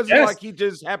well. It wasn't like he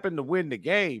just happened to win the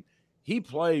game. He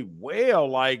played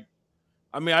well. I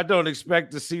don't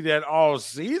expect to see that all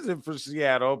season for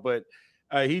Seattle, but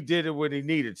he did it when he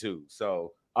needed to.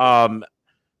 So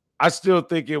I still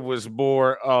think it was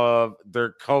more of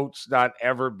their coach not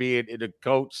ever being in a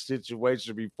coach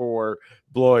situation before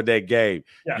blowing that game.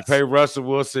 Yes. You pay Russell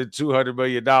Wilson $200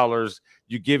 million,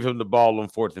 you give him the ball on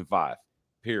 4th and 5.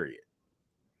 Period.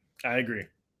 I agree.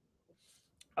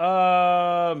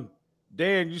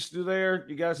 Dan, you still there?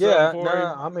 You got something for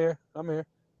him? I'm here.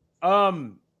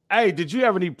 Hey, did you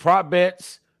have any prop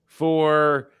bets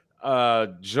for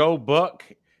Joe Buck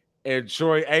and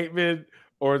Troy Aikman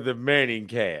or the Manning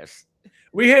cast?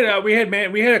 We had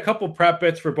a couple prop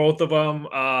bets for both of them.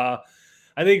 I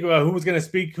think who was going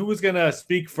to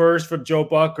speak first for Joe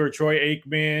Buck or Troy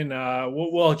Aikman?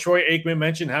 Well, Troy Aikman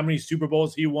mentioned how many Super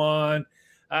Bowls he won.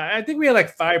 I think we had like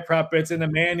 5 prop bets, and the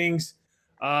Mannings,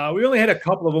 we only had a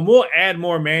couple of them. We'll add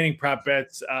more Manning prop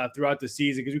bets throughout the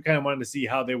season because we kind of wanted to see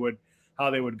how they would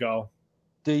go.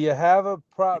 Do you have a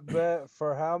prop bet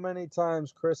for how many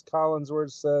times Chris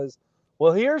Collinsworth says,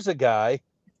 "Well, here's a guy"?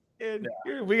 And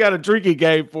we got a drinking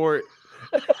game for it.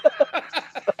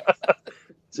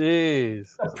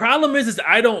 Jeez. The problem is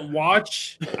I don't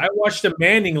watch. I watch the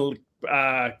Manning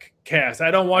cast. I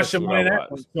don't watch the Monday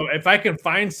Night one. So if I can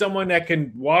find someone that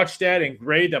can watch that and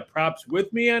grade the props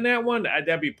with me on that one,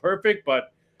 that'd be perfect.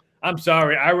 But I'm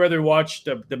sorry. I'd rather watch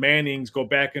the Mannings go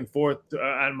back and forth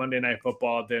on Monday Night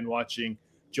Football than watching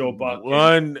Joe Buck.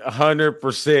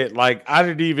 100%. Like I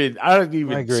didn't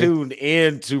even tune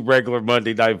into regular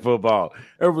Monday Night Football.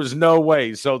 There was no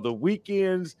way. So the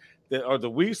weekends or the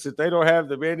weeks that they don't have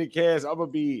the Manning cast, I'm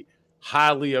gonna be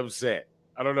highly upset.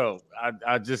 I don't know.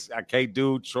 I can't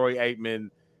do Troy Aikman,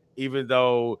 even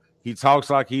though he talks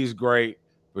like he's great,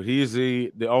 but he's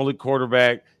the only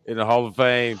quarterback in the Hall of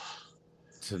Fame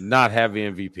to not have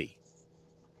MVP.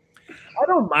 I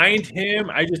don't mind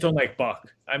him. I just don't like Buck.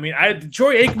 I mean,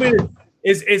 Troy Aikman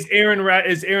is Aaron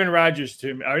Rodgers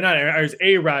to me, or not Aaron, is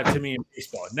A-Rod to me in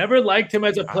baseball. Never liked him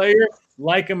as a player,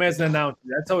 like him as an announcer.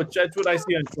 That's what I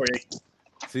see on Troy Aikman.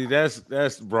 See, that's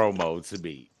Romo to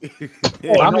me. He's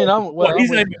not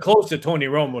even close to Tony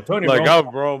Romo. I'm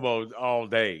Romo all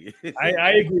day.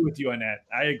 I agree with you on that.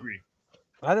 I agree.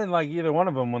 I didn't like either one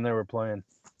of them when they were playing.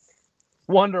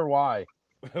 Wonder why.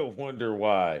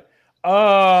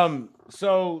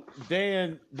 So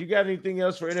Dan, do you got anything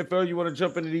else for NFL? You want to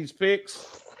jump into these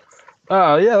picks?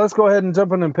 Yeah, let's go ahead and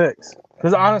jump into picks.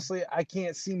 Because honestly, I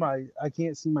can't see my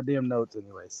damn notes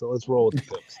anyway. So let's roll with the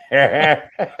picks.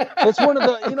 It's one of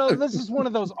the, this is one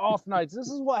of those off nights. This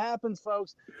is what happens,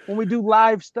 folks, when we do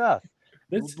live stuff.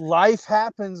 Life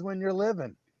happens when you're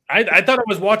living. I thought I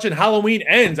was watching Halloween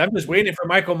Ends. I'm just waiting for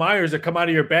Michael Myers to come out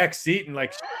of your back seat and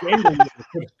like strangle you.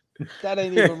 That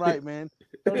ain't even right, man.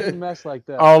 Don't even mess like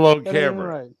that. All on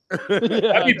camera. Right.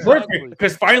 That'd be perfect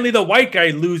because finally the white guy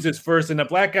loses first and the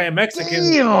black guy and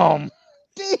Mexican.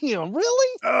 Damn,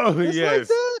 really? Oh, just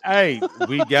yes. Like hey,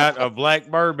 we got a black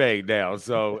mermaid now.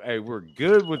 So, hey, we're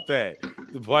good with that.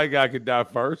 The white guy could die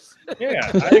first. Yeah,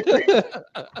 I agree.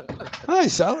 Hi,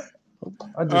 Sally.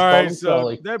 All right,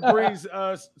 so that brings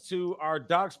us to our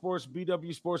Doc Sports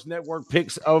BW Sports Network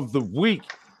picks of the week.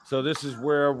 So this is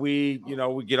where we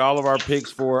get all of our picks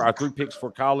for our 3 picks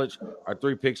for college, our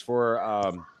 3 picks for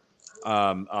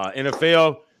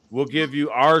NFL. We'll give you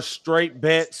our straight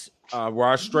bets, we're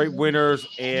our straight winners,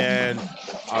 and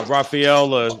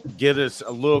Rafael get us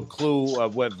a little clue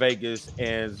of what Vegas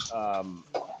and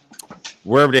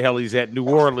wherever the hell he's at, New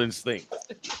Orleans think.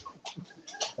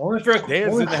 Only for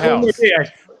Dan's in the house.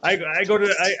 I go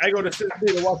to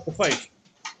Cincinnati to watch the fight.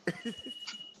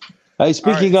 Hey,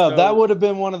 speaking of, that would have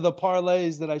been one of the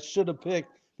parlays that I should have picked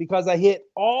because I hit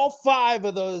all 5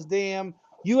 of those damn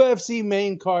UFC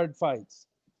main card fights.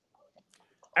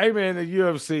 Hey, man, the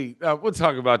UFC, we'll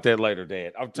talk about that later,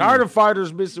 Dan. I'm tired of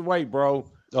fighters missing weight, bro.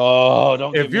 Oh,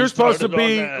 don't get If you're supposed to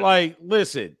be like,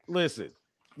 listen,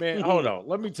 man, hold on.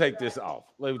 Let me take this off.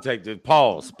 Let me take this.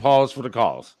 Pause for the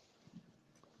cause.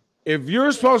 If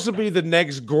you're supposed to be the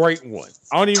next great one,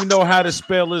 I don't even know how to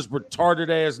spell his retarded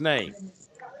ass name.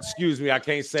 Excuse me, I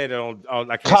can't say that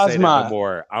I can't say that no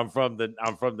more. I'm from the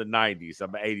 90s.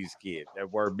 I'm an 80s kid.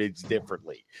 That word means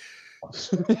differently.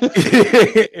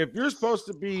 If you're supposed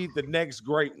to be the next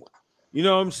great one, you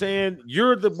know what I'm saying?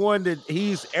 You're the one that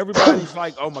everybody's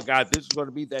like, oh my God, this is going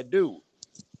to be that dude.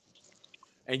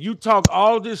 And you talk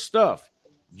all this stuff.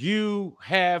 You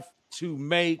have to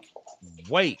make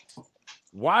weight.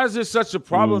 Why is this such a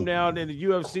problem now in the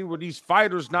UFC where these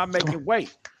fighters not making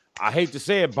weight? I hate to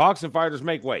say it, boxing fighters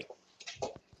make weight.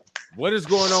 What is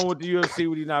going on with the UFC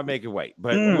when he's not making weight?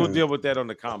 But we'll deal with that on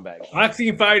the comeback.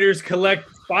 Boxing fighters collect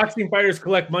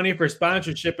money for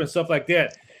sponsorship and stuff like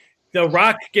that. The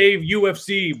Rock gave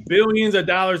UFC billions of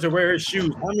dollars to wear his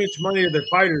shoes. How much money are the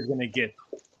fighters going to get?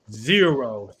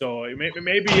 0. So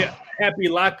maybe a happy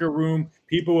locker room,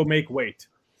 people will make weight.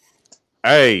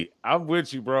 Hey, I'm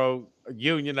with you, bro.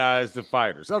 Unionize the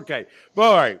fighters. Okay. But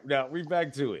all right. Now we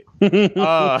back to it.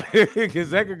 Because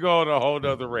that could go on a whole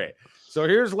nother rant. So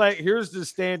here's the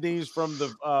standings from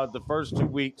the first 2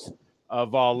 weeks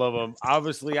of all of them.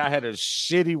 Obviously, I had a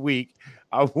shitty week.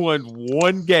 I won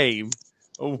one game.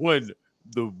 I won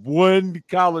the one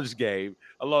college game.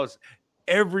 I lost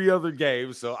every other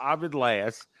game. So I'm in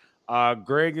last.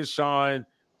 Greg and Sean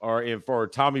are in for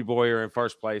Tommy Boyer in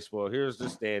first place. Well, here's the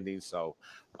standings. So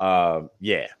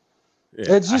yeah.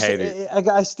 It's just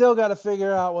I still got to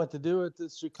figure out what to do with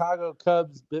this Chicago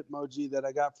Cubs Bitmoji that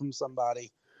I got from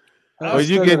somebody. Well,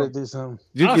 you can do something.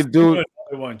 You can do it.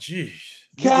 One, jeez.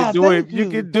 You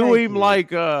can do him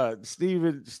like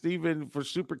Steven for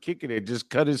super kicking it. Just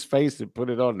cut his face and put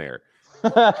it on there.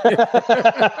 If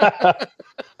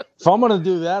I'm gonna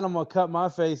do that, I'm gonna cut my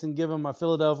face and give him my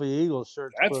Philadelphia Eagles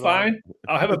shirt. That's fine.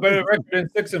 I'll have a better record than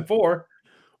 6-4.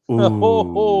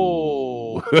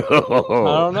 Oh, I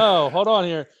don't know. Hold on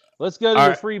here. Let's go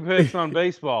to the free picks on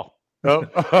baseball. Oh,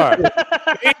 all right.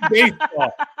 Fade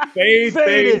baseball. Fade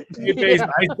baseball.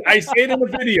 I say it in the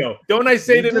video. Don't I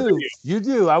say it in the video? You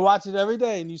do. I watch it every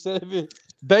day. And you said if it's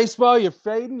baseball, you're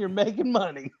fading, you're making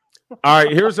money. All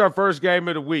right, here's our first game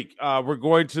of the week. We're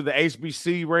going to the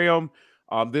HBC realm.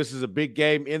 This is a big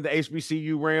game in the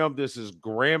HBCU realm. This is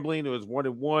Grambling, who is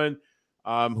 1-1,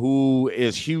 who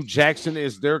is Hugh Jackson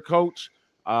is their coach,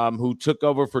 who took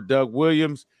over for Doug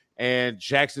Williams, and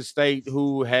Jackson State,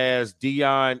 who has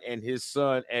Dion and his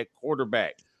son at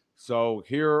quarterback. So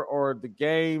here are the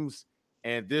games,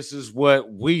 and this is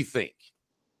what we think.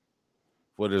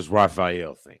 What does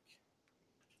Raphael think?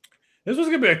 This was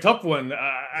gonna be a tough one.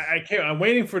 I can't. I'm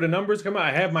waiting for the numbers to come out.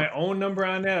 I have my own number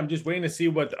on that. I'm just waiting to see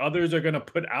what the others are gonna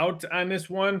put out on this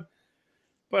one.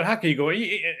 But how can you go?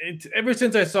 Ever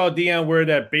since I saw Dion wear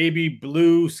that baby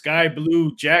blue, sky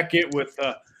blue jacket with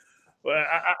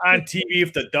on TV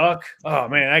with the duck, oh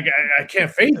man, I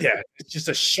can't fade that. It's just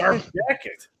a sharp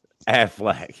jacket.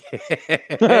 Aflac.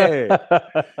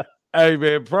 Hey,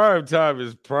 man, prime time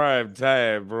is prime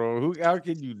time, bro. How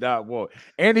can you not want?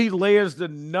 And he lands the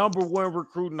 #1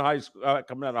 recruit in high school,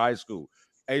 coming out of high school,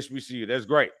 HBCU. That's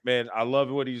great, man. I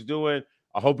love what he's doing.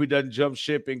 I hope he doesn't jump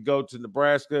ship and go to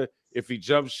Nebraska. If he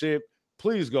jumps ship,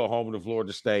 please go home to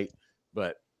Florida State.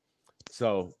 But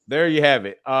so there you have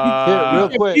it.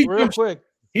 Real quick.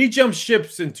 He jumps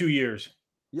ships in 2 years.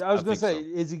 Yeah, I was going to say,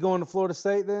 is he going to Florida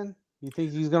State then? You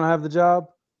think he's going to have the job?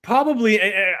 Probably.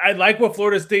 I like what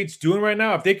Florida State's doing right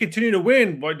now. If they continue to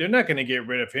win, well, they're not going to get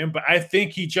rid of him. But I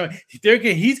think he's going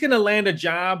to land a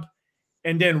job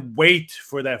and then wait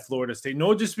for that Florida State.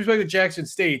 No disrespect to Jackson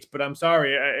State, but I'm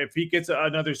sorry. If he gets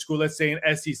another school, let's say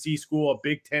an SEC school, a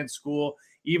Big Ten school,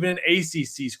 even an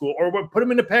ACC school, or put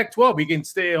him in the Pac-12, he can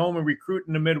stay at home and recruit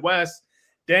in the Midwest.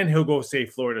 Then he'll go say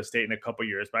Florida State in a couple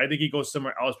years. But I think he goes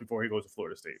somewhere else before he goes to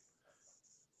Florida State.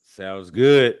 Sounds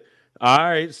good. All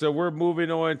right, so we're moving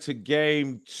on to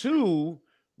game 2,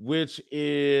 which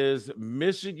is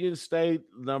Michigan State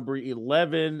number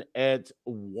 11 at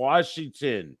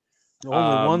Washington.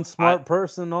 Only one smart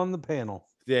person on the panel.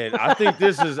 Then I think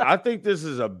this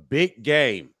is a big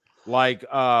game. Like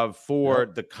for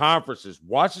the conferences,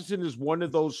 Washington is one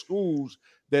of those schools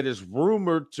that is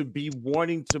rumored to be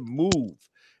wanting to move,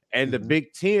 and the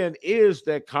Big Ten is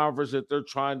that conference that they're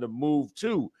trying to move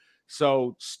to.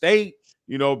 So State,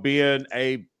 being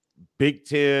a Big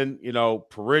Ten,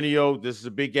 perennial, this is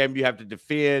a big game you have to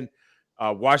defend.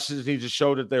 Washington needs to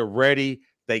show that they're ready.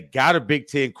 They got a Big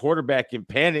Ten quarterback in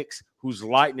Penix who's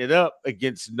lighting it up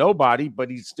against nobody, but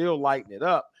he's still lighting it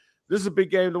up. This is a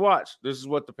big game to watch. This is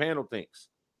what the panel thinks.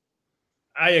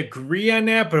 I agree on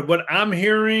that, but what I'm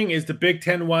hearing is the Big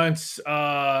Ten wants 2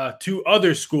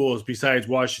 other schools besides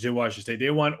Washington State.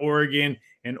 They want Oregon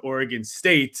and Oregon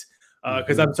State.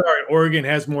 Because I'm sorry, Oregon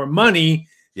has more money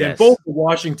than both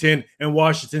Washington and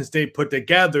Washington State put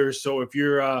together. So if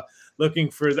you're looking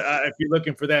for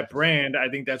that brand, I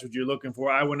think that's what you're looking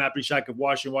for. I would not be shocked if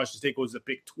Washington State goes to the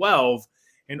Big 12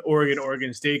 and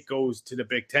Oregon State goes to the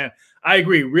Big 10. I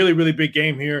agree. Really, really big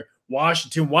game here.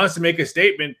 Washington wants to make a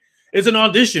statement. It's an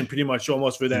audition pretty much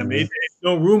almost for them.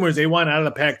 No rumors they want out of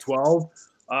the Pac-12.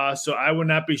 So I would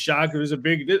not be shocked.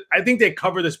 I think they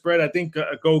cover the spread. I think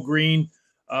Go Green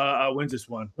wins this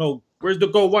one. No, where's the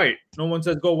Go White? No one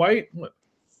says Go White. What?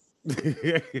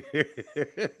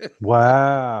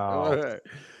 Wow.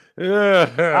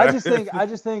 I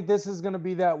just think this is going to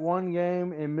be that one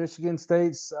game in Michigan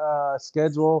State's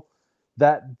schedule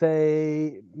that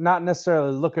they not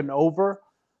necessarily looking over,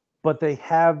 but they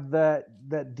have that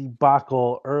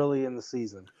debacle early in the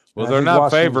season. Well, they're not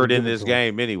favored in this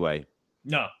game anyway.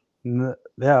 No.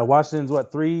 Yeah, Washington's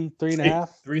what, 3.5?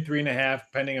 3.5,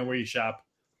 depending on where you shop.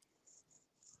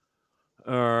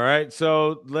 All right,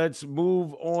 so let's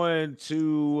move on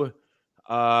to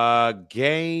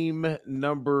game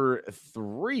number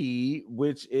 3,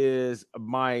 which is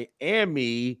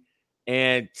Miami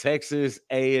and Texas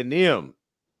A&M.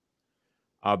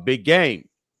 A big game.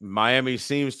 Miami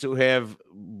seems to have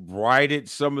righted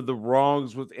some of the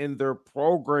wrongs within their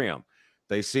program.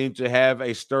 They seem to have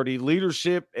a sturdy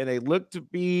leadership, and they look to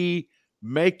be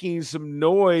making some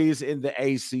noise in the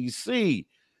ACC.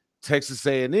 Texas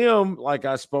A&M, like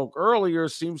I spoke earlier,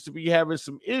 seems to be having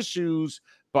some issues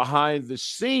behind the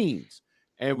scenes.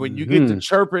 And when you get to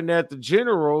chirping at the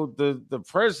general, the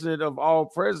president of all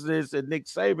presidents, and Nick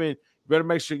Saban, you better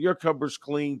make sure your cupboard's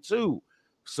clean too.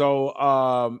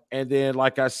 So, and then,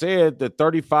 like I said, the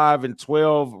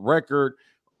 35-12 record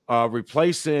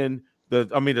replacing the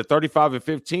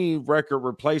 35-15 record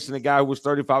replacing the guy who was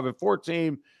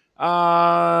 35-14.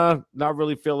 Not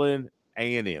really feeling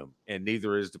A&M, and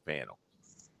neither is the panel.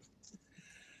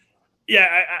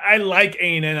 Yeah, I like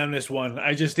A&N on this one.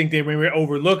 I just think they maybe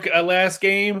overlook a last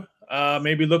game.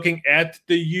 Maybe looking at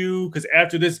the U, because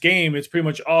after this game, it's pretty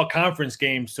much all conference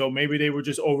games. So maybe they were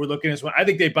just overlooking this one. I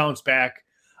think they bounce back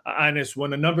on this one.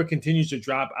 The number continues to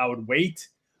drop. I would wait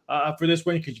for this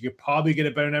one because you could probably get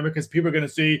a better number because people are going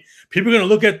to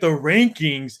look at the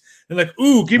rankings and like,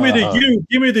 ooh, give me the U,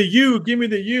 give me the U, give me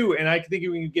the U. And I think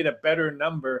we can get a better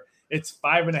number. It's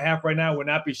 5.5 right now. Would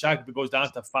not be shocked if it goes down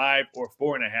to 5 or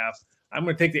 4.5. I'm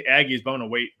going to take the Aggies, but I'm going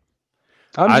to wait.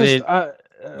 Go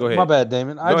ahead. My bad,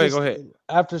 Damon. Go ahead.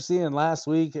 After seeing last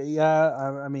week,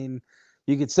 I mean,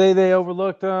 you could say they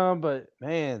overlooked them, but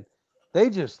man, they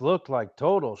just looked like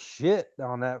total shit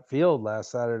on that field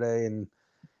last Saturday. And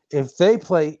if they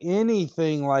play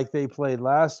anything like they played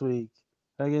last week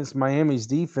against Miami's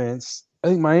defense, I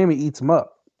think Miami eats them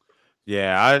up.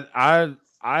 Yeah,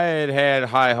 I had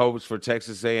high hopes for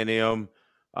Texas A&M.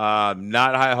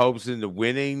 Not high hopes into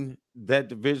winning that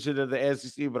division of the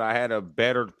SEC, but I had a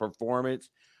better performance.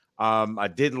 I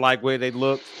didn't like where they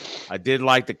looked. I did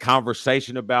like the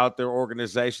conversation about their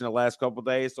organization the last couple of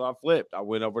days, so I flipped. I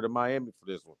went over to Miami for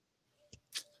this one.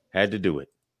 Had to do it.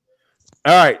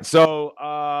 All right, so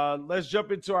let's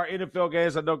jump into our NFL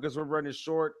games. I know because we're running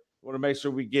short. Want to make sure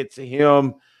we get to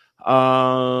him.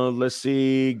 Let's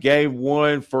see. Game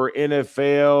 1 for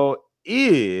NFL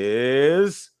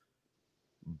is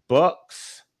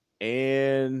Bucks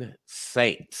and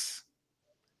Saints.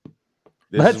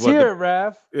 Let's hear it,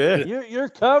 Raph. Yeah. You're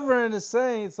covering the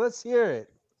Saints. Let's hear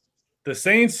it. The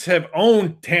Saints have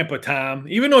owned Tampa Tom,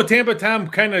 even though Tampa Tom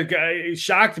kind of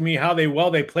shocked me how they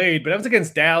played, but that was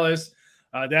against Dallas.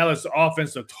 Dallas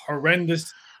offense looked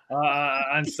horrendous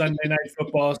on Sunday Night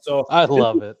Football. So I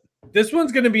love it. This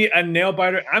one's going to be a nail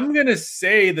biter. I'm going to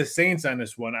say the Saints on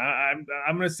this one. I'm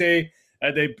going to say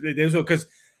they because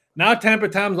now Tampa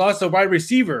Tom's lost a wide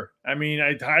receiver. I mean,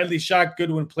 I highly shocked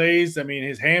Goodwin plays. I mean,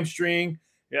 his hamstring,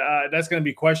 that's going to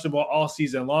be questionable all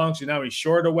season long. So now he's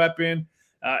short a weapon.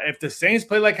 If the Saints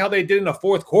play like how they did in the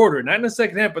fourth quarter, not in the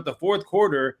second half, but the fourth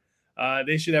quarter,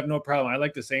 they should have no problem. I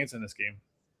like the Saints in this game.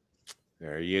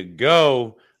 There you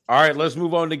go. All right, let's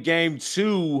move on to game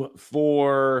 2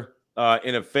 for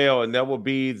NFL, and that will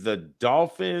be the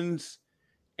Dolphins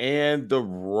and the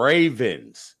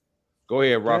Ravens. Go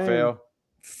ahead, Raphael.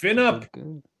 Fin up.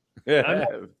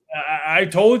 I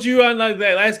told you on that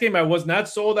last game I was not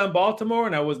sold on Baltimore,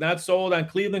 and I was not sold on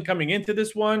Cleveland coming into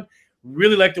this one.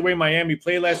 Really like the way Miami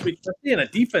played last week, especially on a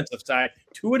defensive side.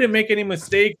 Tua didn't make any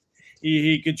mistakes.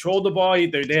 He controlled the ball.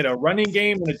 They had a running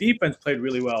game, and the defense played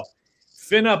really well.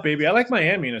 Fin up, baby. I like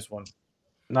Miami in this one.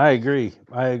 I agree.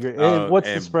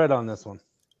 What's the spread on this one?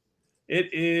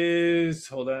 It is,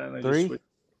 hold on. 3?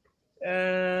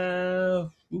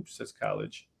 Oops, that's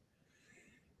college.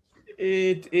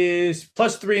 It is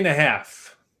plus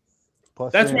 3.5.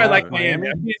 That's why I like Miami.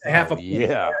 I'm getting half a point.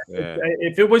 Yeah.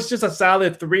 If it was just a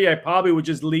solid 3, I probably would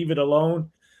just leave it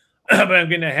alone. But I'm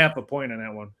getting a half a point on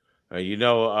that one.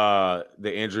 The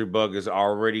injury bug has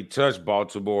already touched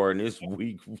Baltimore in this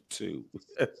week 2.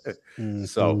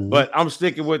 So, but I'm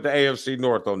sticking with the AFC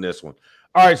North on this one.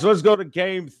 All right, so let's go to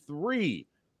game 3.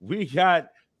 We got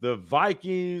the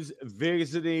Vikings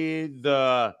visiting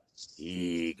the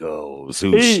Eagles,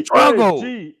 who struggled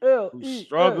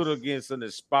against an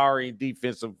aspiring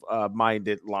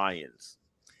defensive-minded Lions.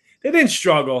 They didn't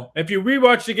struggle. If you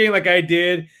rewatch the game like I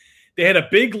did, they had a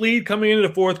big lead coming into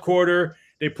the fourth quarter.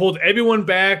 They pulled everyone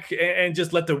back and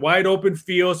just let the wide open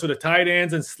field so the tight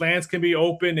ends and slants can be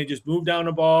open. They just moved down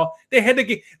the ball. They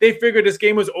figured this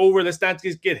game was over. Let's not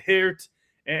just get hurt.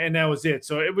 And that was it.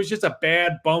 So it was just a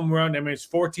bad bum run. I mean, it's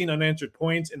 14 unanswered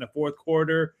points in the fourth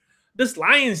quarter. This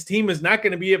Lions team is not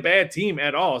going to be a bad team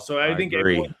at all. So I think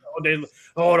everyone, the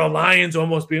Lions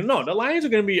almost beat them. No, the Lions are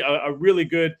going to be a really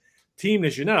good team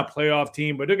this year. Not a playoff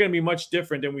team, but they're going to be much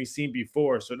different than we've seen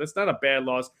before. So that's not a bad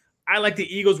loss. I like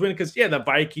the Eagles win because, the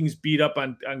Vikings beat up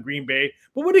on Green Bay.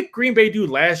 But what did Green Bay do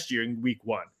last year in week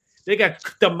 1? They got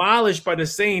demolished by the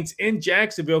Saints in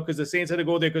Jacksonville because the Saints had to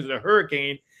go there because of the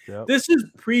hurricane. Yep. This is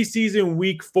preseason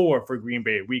week 4 for Green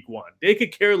Bay, week 1. They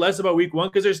could care less about week 1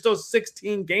 because there's still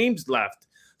 16 games left.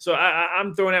 So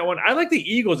I'm throwing that one. I like the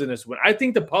Eagles in this one. I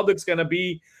think the public's going to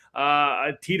be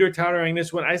a teeter-tottering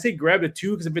this one. I say grab the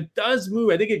 2 because if it does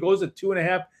move, I think it goes to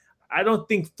 2.5. I don't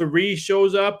think 3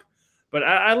 shows up. But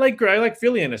I like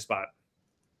Philly in this spot.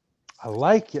 I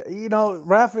like you.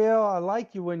 Raphael, I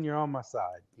like you when you're on my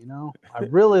side. I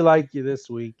really like you this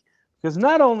week because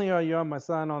not only are you on my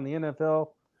side on the NFL,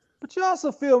 but you also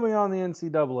feel me on the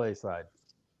NCAA side.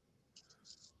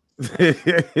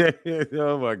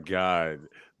 Oh my God.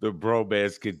 The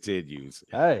bromance continues.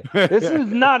 Hey, this is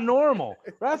not normal.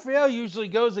 Raphael usually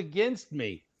goes against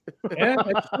me. Yeah,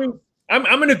 that's true.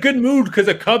 I'm in a good mood because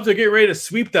the Cubs are getting ready to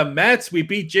sweep the Mets. We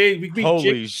beat Jacob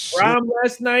DeGrom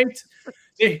last night.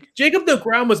 Jacob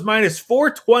DeGrom was minus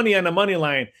 420 on the money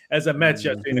line as a Mets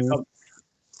yesterday.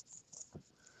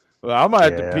 Well, I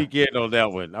might have to peek in on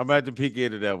that one. I might have to peek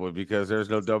into that one because there's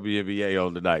no WNBA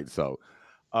on tonight. So,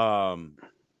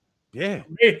 yeah.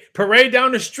 Hey, parade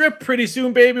down the strip pretty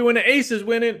soon, baby, when the Aces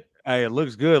win it. Hey, it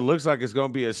looks good. It looks like it's going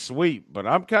to be a sweep, but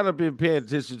I'm kind of been paying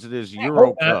attention to this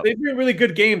Euro Cup. They've been really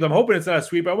good games. I'm hoping it's not a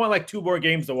sweep. I want like 2 more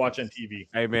games to watch on TV.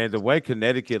 Hey, man, the way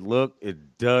Connecticut look,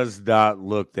 it does not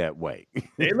look that way.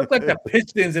 They look like the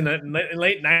Pistons in the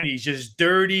late 90s, just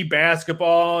dirty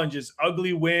basketball and just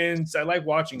ugly wins. I like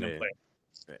watching them play.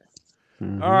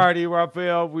 Mm-hmm. All righty,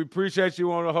 Raphael. We appreciate you.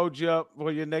 Want to hold you up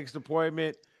for your next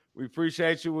appointment. We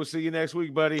appreciate you. We'll see you next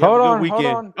week, buddy. Have a good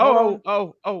weekend. Hold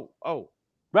on.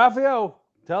 Raphael,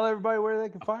 tell everybody where they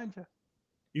can find you.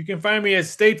 You can find me at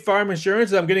State Farm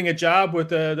Insurance. I'm getting a job with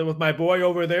my boy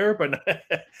over there, but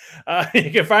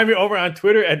you can find me over on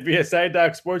Twitter at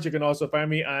VSI.Sports. You can also find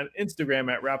me on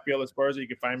Instagram at Raphael Esparza. You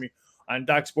can find me on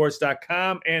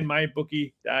DocSports.com and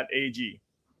MyBookie.ag.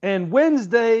 And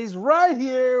Wednesdays right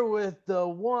here with the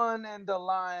one and the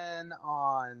lion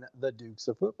on the Dukes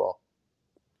of Football.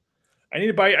 I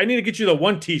need to get you the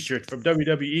one T-shirt from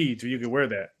WWE so you can wear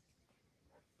that.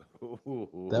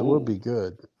 That would be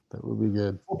good.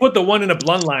 We'll put the one in a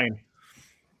blunt line.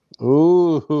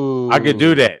 Ooh. I could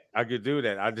do that.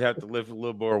 I'd have to lift a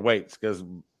little more weights because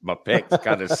my pecs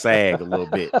kind of sag a little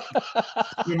bit.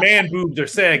 Your man boobs are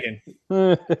sagging.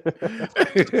 Like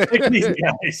these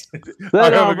guys.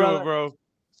 Have a good one, bro.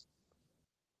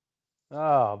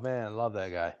 Oh, man. Love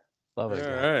that guy. All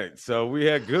right. So we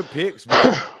had good picks,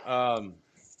 man.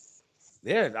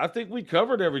 Yeah, I think we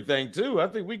covered everything too. I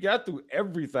think we got through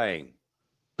everything.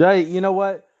 Hey, you know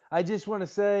what? I just want to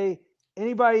say,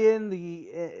 anybody in the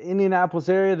Indianapolis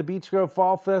area, the Beach Grove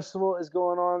Fall Festival is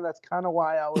going on. That's kind of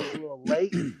why I was a little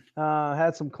late.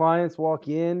 Had some clients walk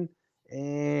in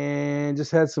and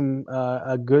just had some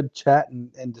a good chat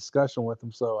and discussion with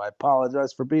them. So I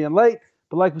apologize for being late.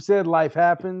 But like we said, life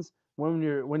happens when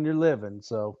you're living.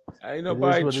 So ain't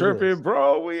nobody tripping,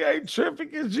 bro. We ain't tripping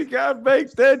because you gotta make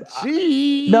that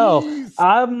cheese. No,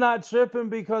 I'm not tripping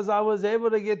because I was able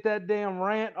to get that damn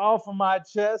rant off of my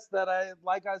chest that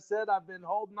like I said, I've been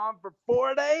holding on for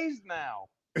 4 days now.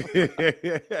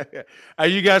 Hey,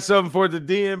 you got something for the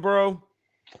den, bro?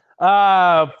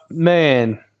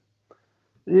 Man.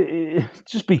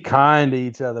 Just be kind to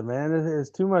each other, man. There's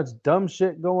too much dumb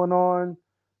shit going on.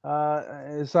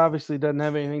 This obviously doesn't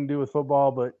have anything to do with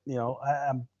football, but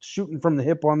I'm shooting from the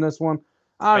hip on this one.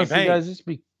 Honestly, guys, just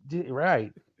be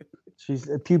right. She's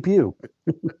a pew.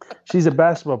 She's at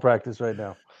basketball practice right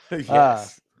now.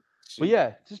 Yes. But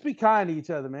yeah, just be kind to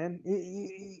each other, man.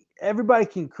 Everybody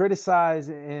can criticize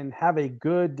and have a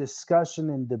good discussion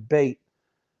and debate,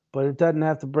 but it doesn't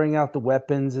have to bring out the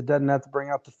weapons. It doesn't have to bring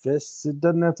out the fists. It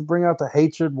doesn't have to bring out the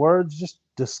hatred words. Just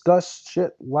discuss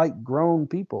shit like grown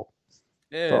people.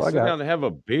 Yeah, sit down and have a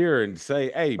beer and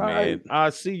say, hey, man,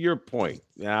 I see your point.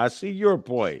 Yeah, I see your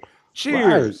point.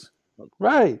 Cheers.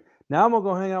 Right. Now I'm going to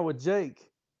go hang out with Jake.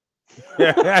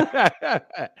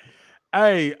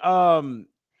 Hey,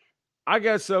 I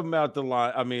got something out the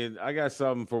line. I mean, I got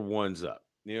something for ones up.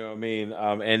 You know what I mean?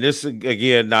 And this,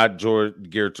 again, not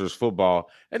geared towards football.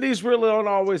 And these really don't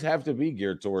always have to be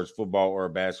geared towards football or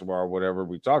basketball or whatever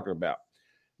we're talking about.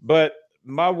 But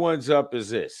my ones up is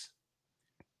this.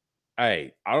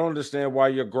 Hey, I don't understand why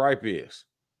your gripe is.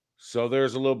 So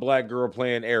there's a little black girl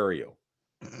playing Ariel.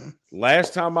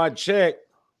 Last time I checked,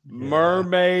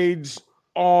 mermaids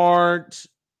aren't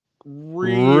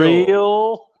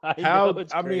real. How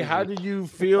do you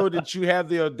feel that you have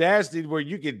the audacity where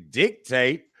you can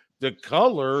dictate the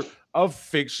color of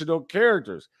fictional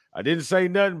characters? I didn't say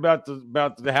nothing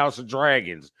about the House of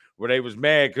Dragons where they was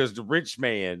mad because the rich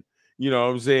man, you know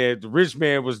what I'm saying, the rich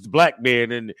man was the black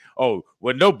man, and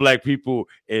no black people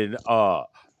in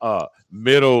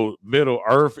middle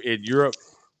earth in Europe.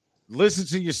 Listen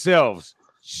to yourselves,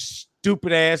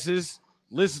 stupid asses.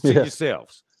 Listen to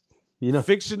yourselves.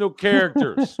 Fictional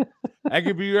characters. That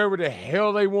could be whoever the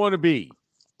hell they want to be.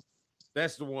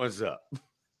 That's the ones up.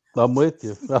 I'm with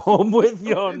you. I'm with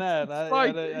you on that.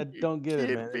 I don't get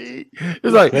it, man.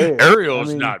 It's like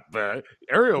Ariel's not bad.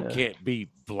 Ariel can't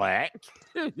be black.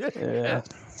 Yeah.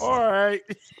 All right.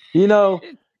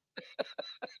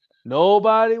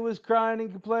 Nobody was crying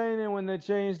and complaining when they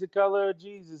changed the color of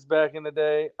Jesus back in the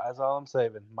day. That's all I'm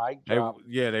saving. Mic drop.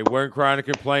 They weren't crying and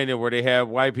complaining where they had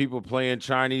white people playing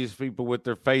Chinese people with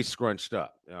their face scrunched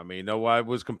up. I mean, nobody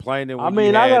was complaining. I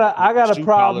mean, I got a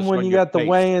problem when you got the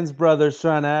Wayans brothers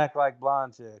trying to act like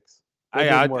blonde chicks.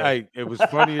 It was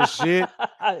funny as shit.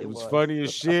 It was funny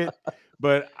as shit.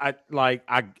 But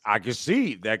I could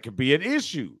see that could be an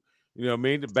issue. You know what I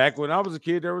mean? Back when I was a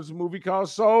kid, there was a movie called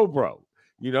Soul Bro.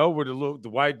 You know, where the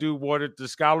white dude wanted the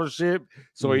scholarship,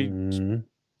 so he, and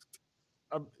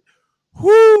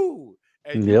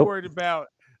you worried about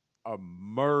a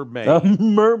mermaid, a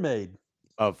mermaid,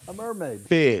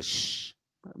 fish.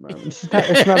 It's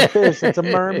not a fish; it's a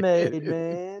mermaid,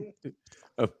 man.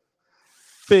 A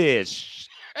fish.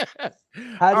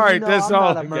 How do you know that's I'm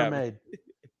not a mermaid?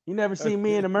 You never seen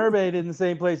me and a mermaid in the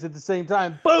same place at the same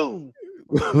time. Boom.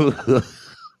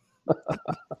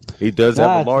 He does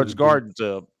have a large garden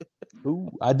tub. Ooh,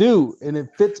 I do, and it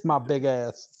fits my big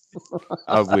ass.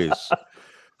 I wish.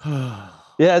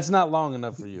 Yeah, it's not long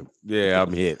enough for you. Yeah,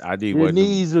 I'm hit. I need your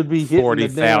knees would be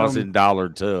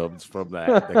 $40,000 tubs from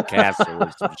the castle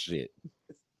or some shit.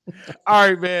 All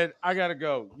right, man. I gotta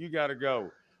go. You gotta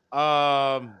go.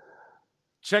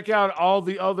 Check out all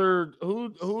the other.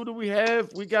 Who do we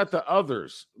have? We got the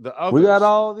others. We got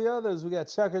all the others. We got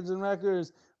Checkers and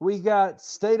Wreckers. We got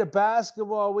State of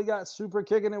Basketball. We got Super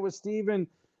Kicking It with Steven.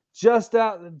 Just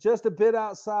a bit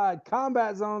outside.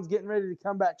 Combat Zone's getting ready to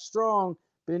come back strong.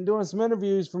 Been doing some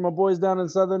interviews for my boys down in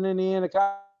Southern Indiana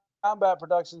Combat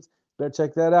Productions. Better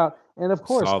check that out. And of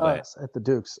course, us at the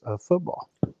Dukes of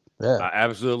Football. Yeah. I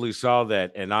absolutely saw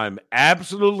that, and I'm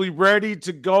absolutely ready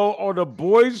to go on a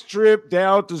boys' trip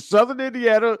down to Southern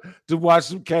Indiana to watch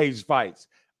some cage fights.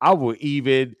 I will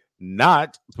even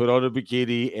not put on a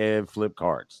bikini and flip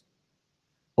cards.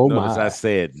 Oh Notice my! I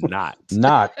said not.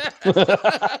 Not.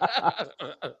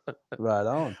 Right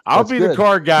on. I'll be the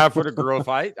card guy for the girl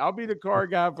fight.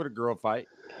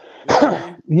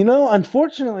 You know,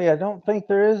 unfortunately, I don't think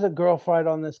there is a girl fight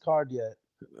on this card yet.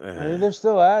 I mean, they're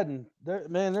still adding.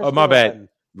 Oh, my bad. Adding.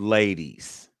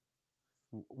 Ladies.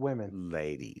 Women.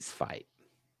 Ladies fight.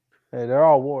 Hey, they're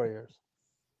all warriors.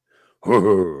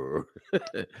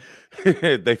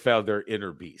 They found their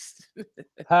inner beast.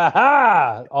 Ha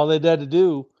ha! All they had to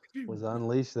do was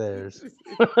unleash theirs.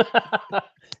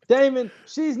 Damon,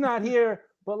 she's not here,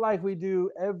 but like we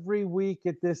do every week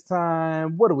at this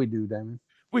time, what do we do, Damon?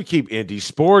 We keep Indy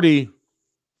sporty.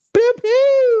 Pew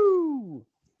pew!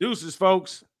 Deuces,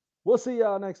 folks. We'll see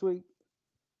y'all next week.